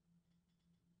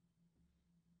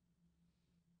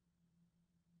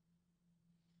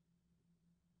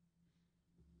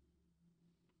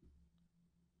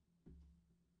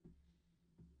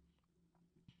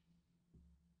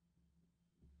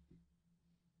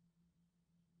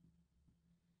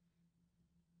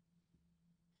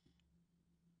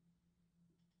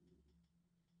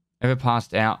 Ever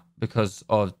passed out because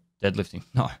of deadlifting?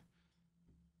 No.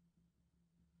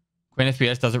 Queen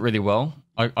FPS does it really well.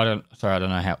 I don't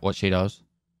know what she does.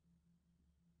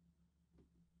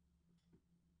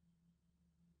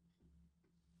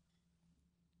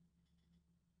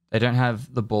 They don't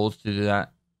have the balls to do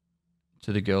that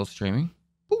to the girls streaming.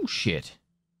 Bullshit.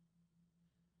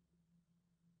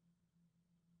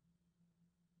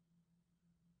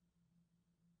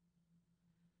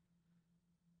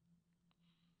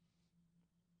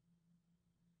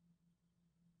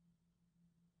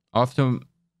 I often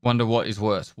wonder what is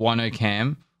worse, wino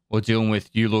cam or dealing with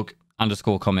you look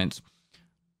underscore comments.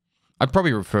 I'd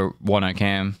probably prefer wino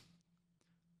cam.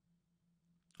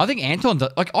 I think Anton,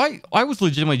 like I was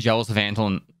legitimately jealous of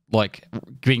Anton, like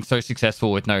being so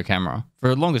successful with no camera for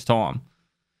the longest time.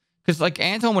 Because like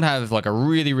Anton would have like a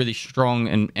really, really strong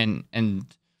and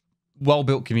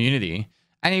well-built community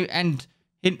and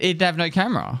he'd have no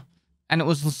camera. And it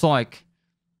was just like,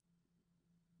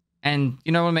 and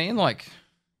you know what I mean? Like,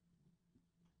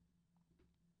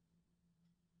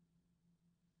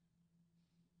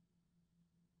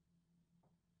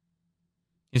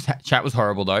 his chat was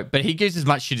horrible though, but he gives as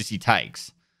much shit as he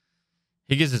takes.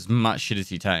 He gives as much shit as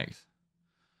he takes.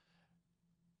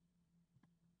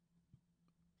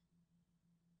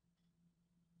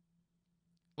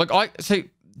 Like see,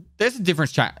 there's a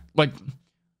difference, chat. Like,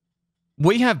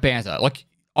 we have banter. Like,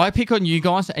 I pick on you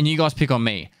guys and you guys pick on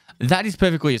me. That is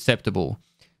perfectly acceptable,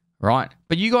 right?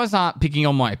 But you guys aren't picking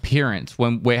on my appearance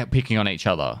when we're picking on each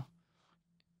other.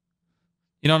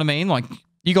 You know what I mean? Like,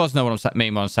 you guys know what I'm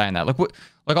mean when I'm saying that.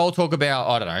 Like I'll talk about,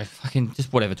 I don't know, fucking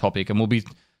just whatever topic, and we'll be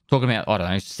talking about, I don't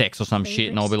know, sex or some shit,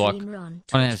 and I'll be like, I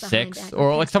don't have sex,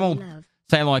 or like someone will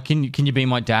say like, can you be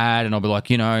my dad? And I'll be like,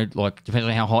 you know, like depends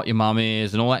on how hot your mum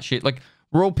is and all that shit. Like,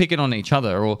 we're all picking on each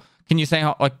other. Or can you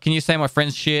say my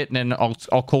friend's shit, and then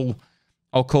I'll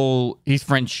call his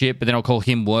friend shit, but then I'll call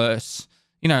him worse.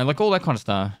 You know, like all that kind of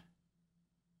stuff.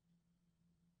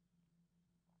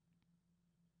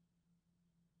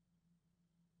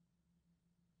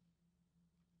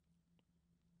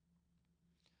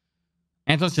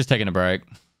 Anton's just taking a break.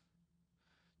 Do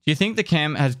you think the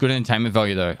cam has good entertainment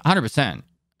value though? 100%.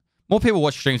 More people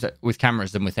watch streams with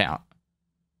cameras than without.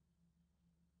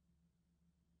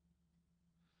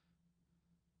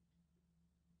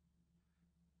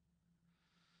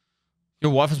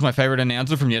 Your wife was my favorite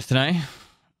announcer from yesterday.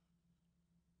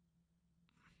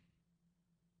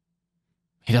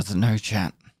 He doesn't know,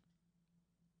 chat.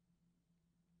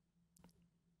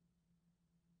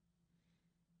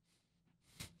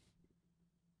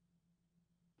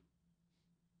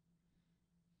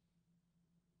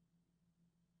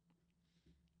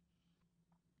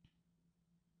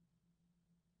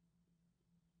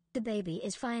 The baby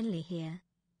is finally here.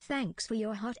 Thanks for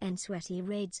your hot and sweaty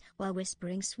raids while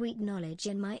whispering sweet knowledge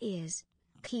in my ears.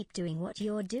 Keep doing what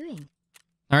you're doing.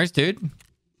 No worries, dude.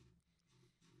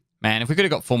 Man, if we could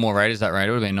have got 4 more raiders that raid,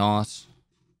 it would have been nice.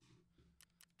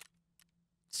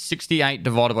 68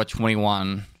 divided by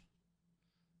 21.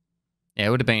 Yeah, it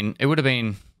would have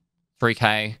been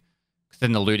 3k. Because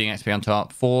then the looting XP on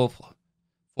top. 4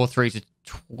 3s to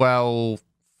 12.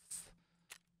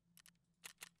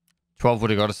 12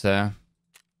 would have got us there.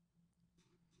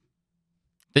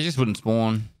 They just wouldn't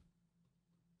spawn.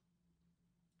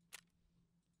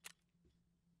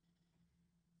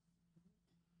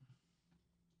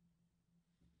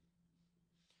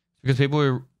 Because people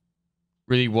who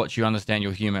really watch you understand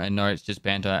your humor and know it's just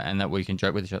banter and that we can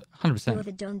joke with each other. 100%. You're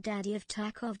the Don Daddy of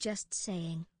Tarkov, just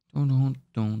saying. Thanks,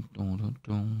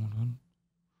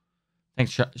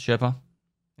 Sherpa.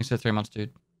 Thanks for the 3 months,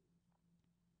 dude.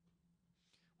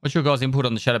 What's your guys' input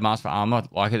on the Shattered Mask for armor? I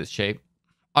like it, it's cheap.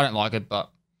 I don't like it, but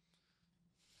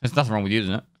there's nothing wrong with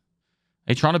using it. Are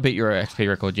you trying to beat your XP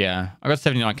record? Yeah. I got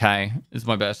 79k. This is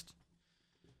my best.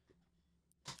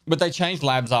 But they changed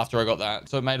labs after I got that,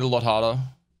 so it made it a lot harder.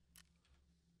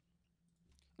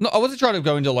 No, I wasn't trying to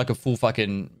go into like a full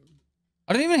fucking...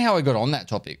 I don't even know how I got on that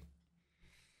topic.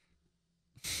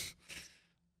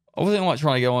 I wasn't like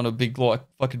trying to go on a big like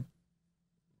fucking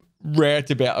rant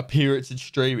about appearance and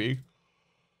streaming.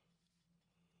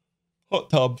 Hot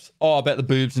tubs. Oh, about the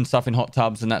boobs and stuff in hot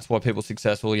tubs, and that's why people are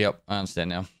successful. Yep, I understand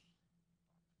now.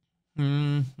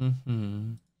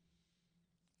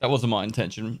 That wasn't my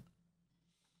intention.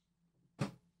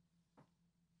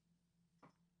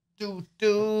 Do,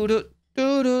 do, do,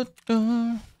 do, do,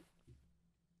 do.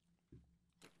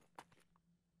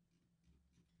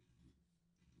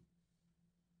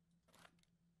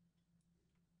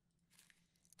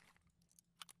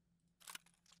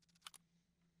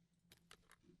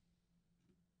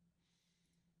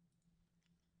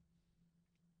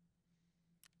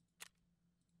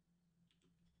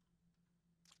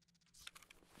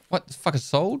 What the fuck is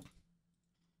sold?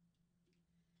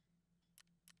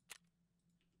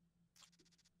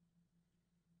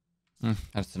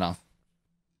 That's enough.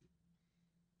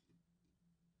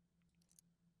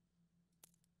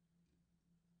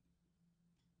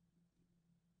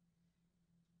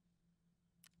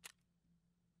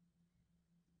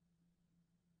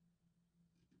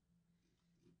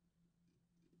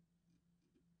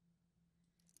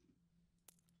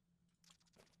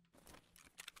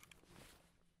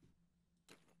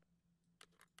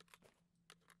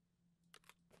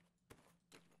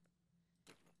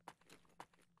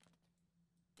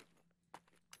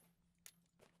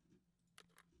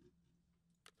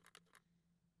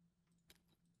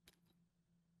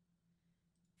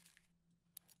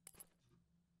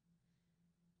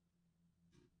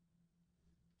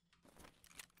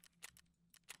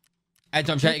 Hey,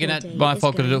 Tom Chat, you're gonna buy a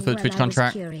Falk to do it for the Twitch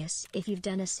contract. I was curious if you've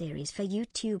done a series for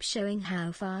YouTube showing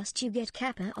how fast you get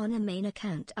Kappa on a main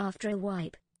account after a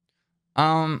wipe.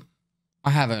 I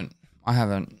haven't.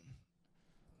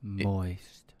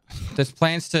 Moist. There's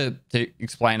plans to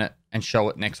explain it and show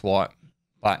it next wipe,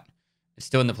 but it's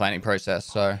still in the planning process.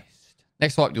 So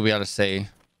next wipe you'll be able to see.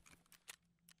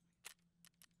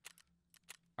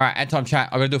 All right, ad time chat.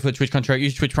 I gotta do it for the Twitch contract.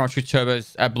 Use Twitch Prime, Twitch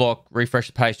Turbos, ad block, refresh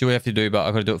the page. Do what you have to do, but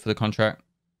I gotta do it for the contract.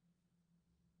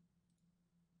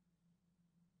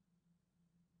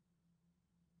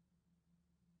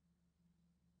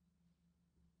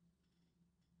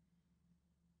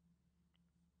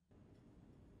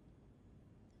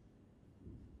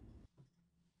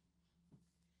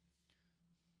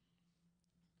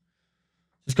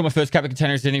 Just got my first Kappa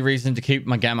container. Is there any reason to keep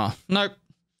my gamma? Nope.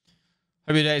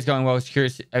 Hope your day is going well. I was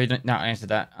curious. Have you no, I answered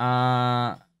that.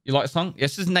 You like the song?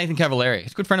 Yes, this is Nathan Cavallari.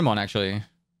 He's a good friend of mine, actually.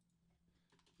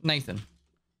 Nathan.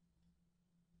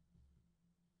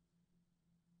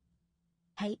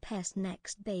 Hey Pest,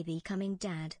 next baby coming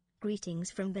dad.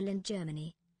 Greetings from Berlin,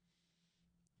 Germany.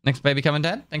 Next baby coming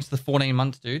dad. Thanks for the 14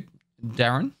 months, dude.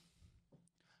 Darren.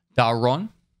 Daron.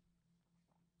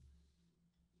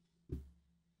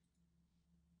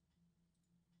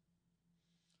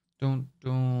 Don't.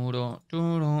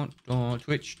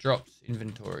 Twitch drops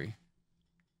inventory.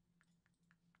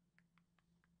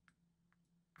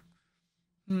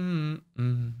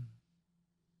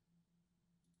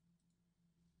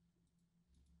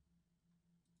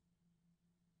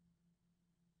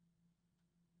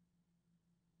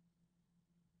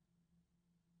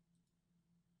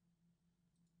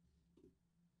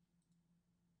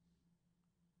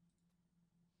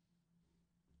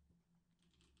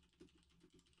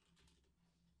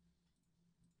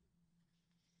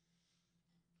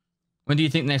 When do you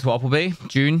think the next wipe will be?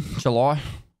 June, July?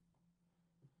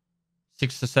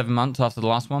 6 to 7 months after the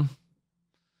last one.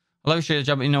 I love you,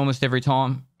 jump in almost every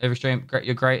time, every stream. Great,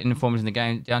 you're great and informative in the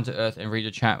game, down to earth, and read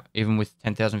your chat, even with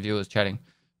 10,000 viewers chatting.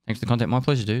 Thanks for the content. My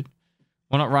pleasure, dude.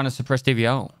 Why not run a suppressed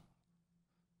DVL?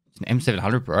 It's an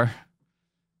M700, bro.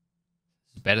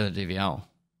 It's better than DVL.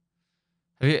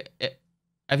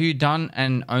 Have you done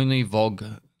an only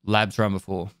VOG labs run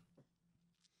before?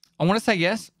 I want to say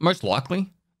yes, most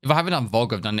likely. If I haven't done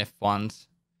VOG, I've done F1s.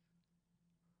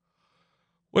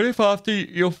 What if after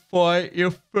you fight your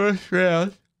first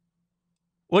round?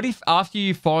 What if after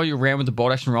you fire your round with the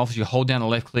bolt action rifles, you hold down the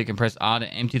left click and press R to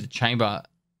empty the chamber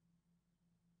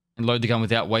and load the gun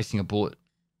without wasting a bullet?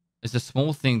 It's a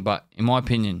small thing, but in my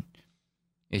opinion,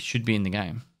 it should be in the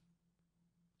game.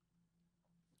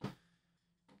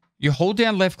 You hold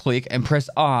down left click and press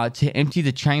R to empty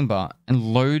the chamber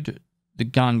and load the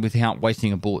gun without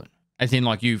wasting a bullet. As in,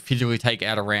 like, you physically take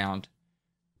out a round,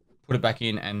 put it back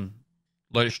in, and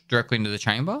load it directly into the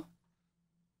chamber?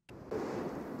 What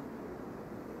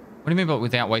do you mean by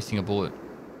without wasting a bullet?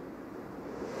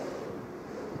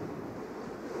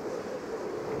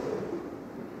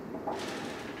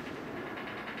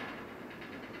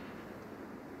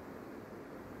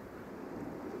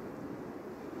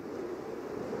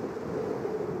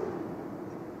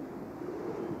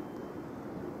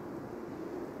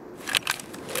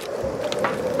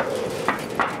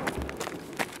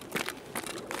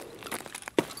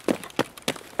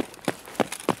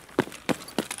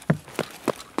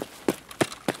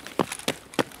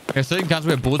 There's certain guns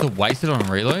where bullets are wasted on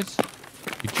reloads.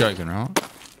 You're joking, right? Are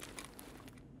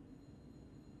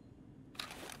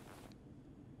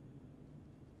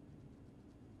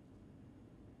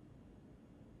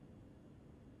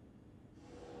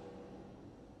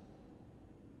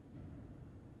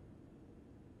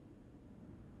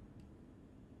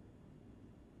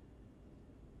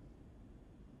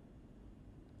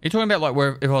you talking about like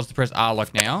where if I was to press R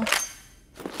like now?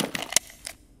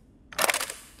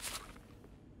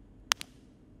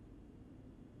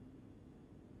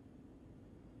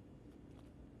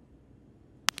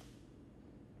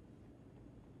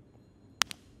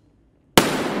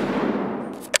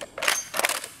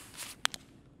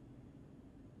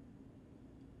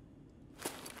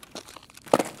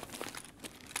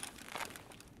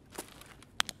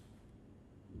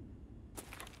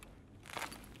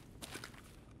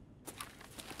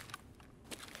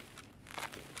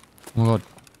 Oh my god.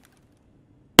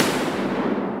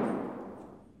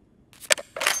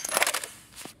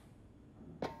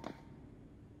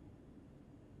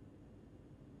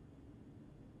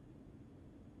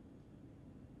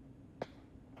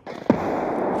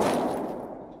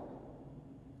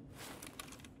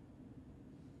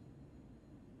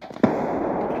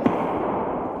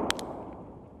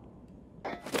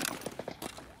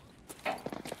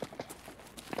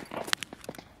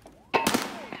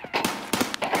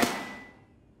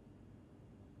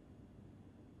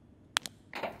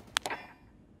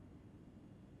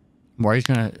 Why he's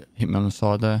gonna hit me on the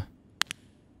side there?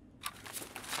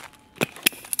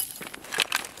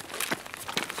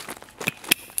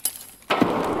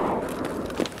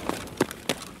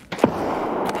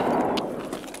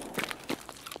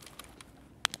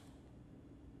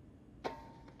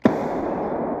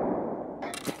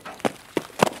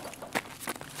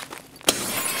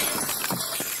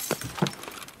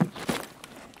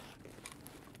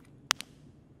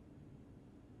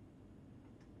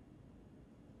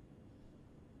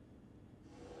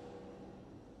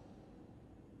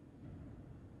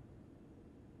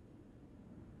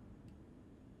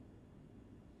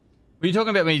 Were you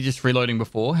talking about me just reloading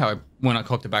before? How when I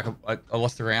cocked it back, I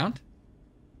lost the round?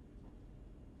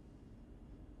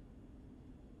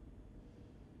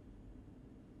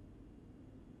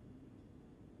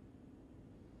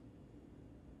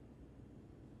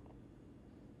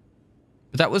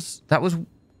 But that was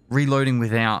reloading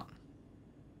without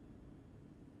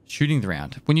shooting the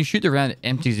round. When you shoot the round, it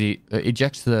empties it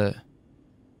ejects the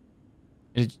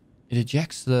it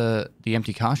ejects the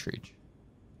empty cartridge.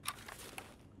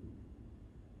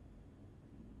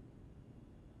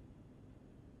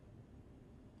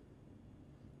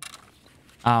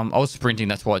 I was sprinting,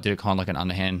 that's why I did it kind of like an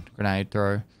underhand grenade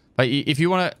throw. But if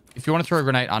you want to throw a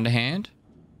grenade underhand,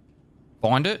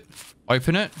 find it,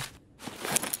 open it,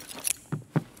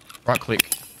 right click.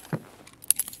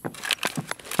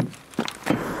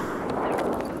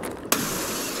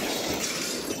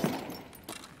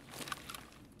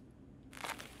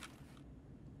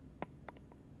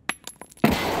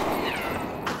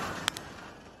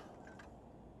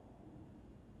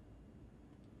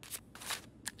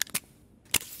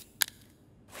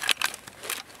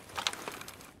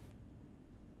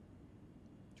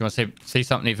 You want to see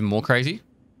something even more crazy?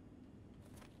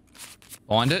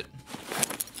 Find it.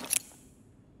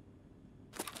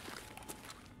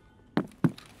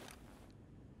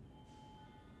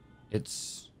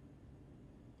 It's...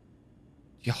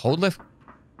 You hold left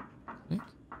click?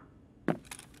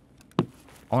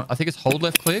 I think it's hold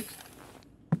left click.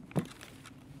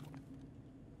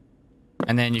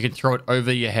 And then you can throw it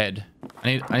over your head.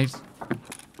 I need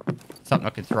something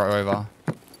I can throw over.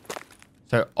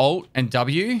 So Alt and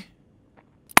W.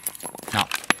 No, I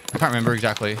can't remember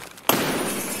exactly.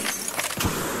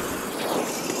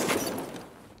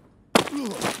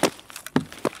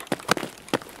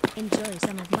 Enjoy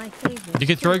some of my favorite. You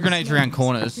can throw grenades around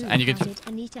corners, and you can.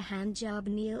 Anita hand job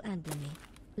Neil and me.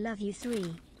 Love you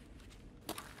 3.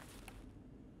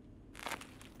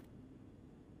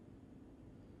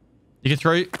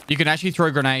 You can actually throw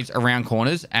grenades around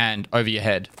corners and over your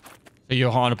head. So you're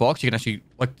behind a box, you can actually,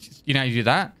 like, you know, you do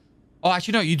that. Oh,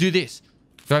 actually, no, you do this.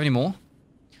 Do I have any more?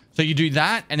 So you do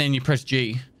that, and then you press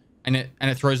G, and it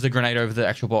throws the grenade over the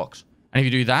actual box. And if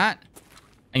you do that,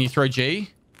 and you throw G,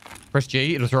 press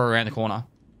G, it'll throw it around the corner.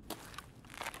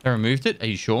 They removed it? Are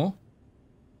you sure?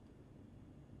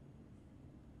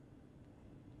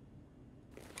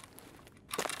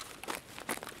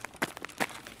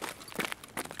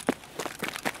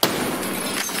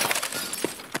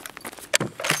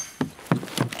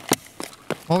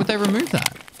 Why would they remove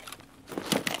that?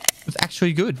 It's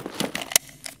actually good.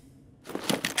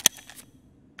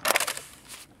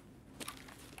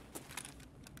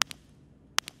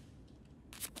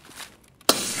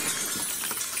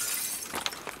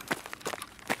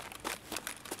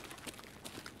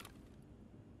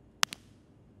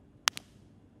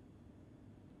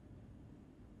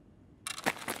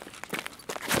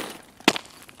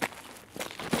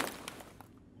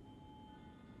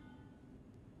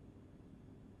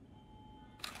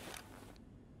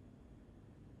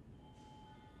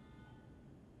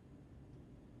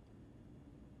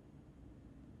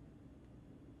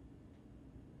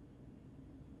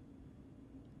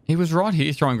 He was right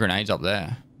here throwing grenades up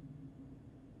there.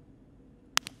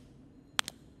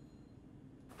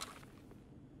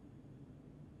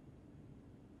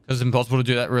 Because it's impossible to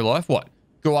do that in real life. What?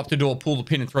 Go up the door, pull the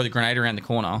pin and throw the grenade around the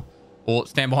corner. Or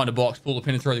stand behind a box, pull the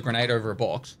pin and throw the grenade over a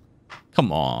box.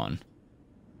 Come on.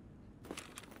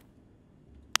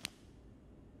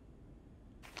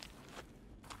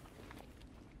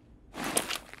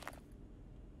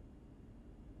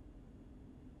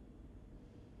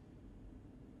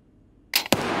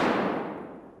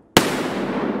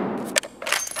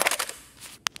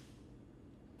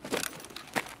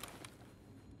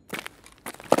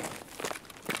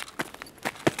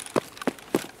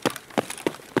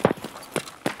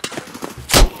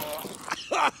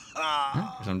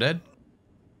 Guess I'm dead.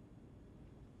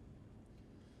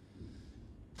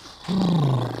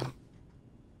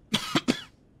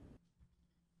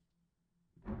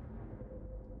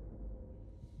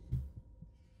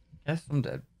 Guess I'm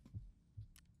dead.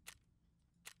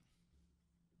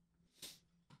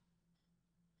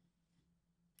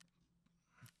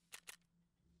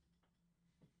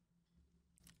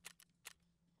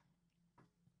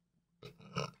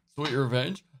 Sweet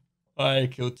revenge. I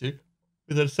killed you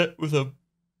with a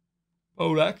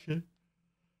bold action.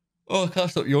 Oh, I can't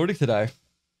stop yawning today.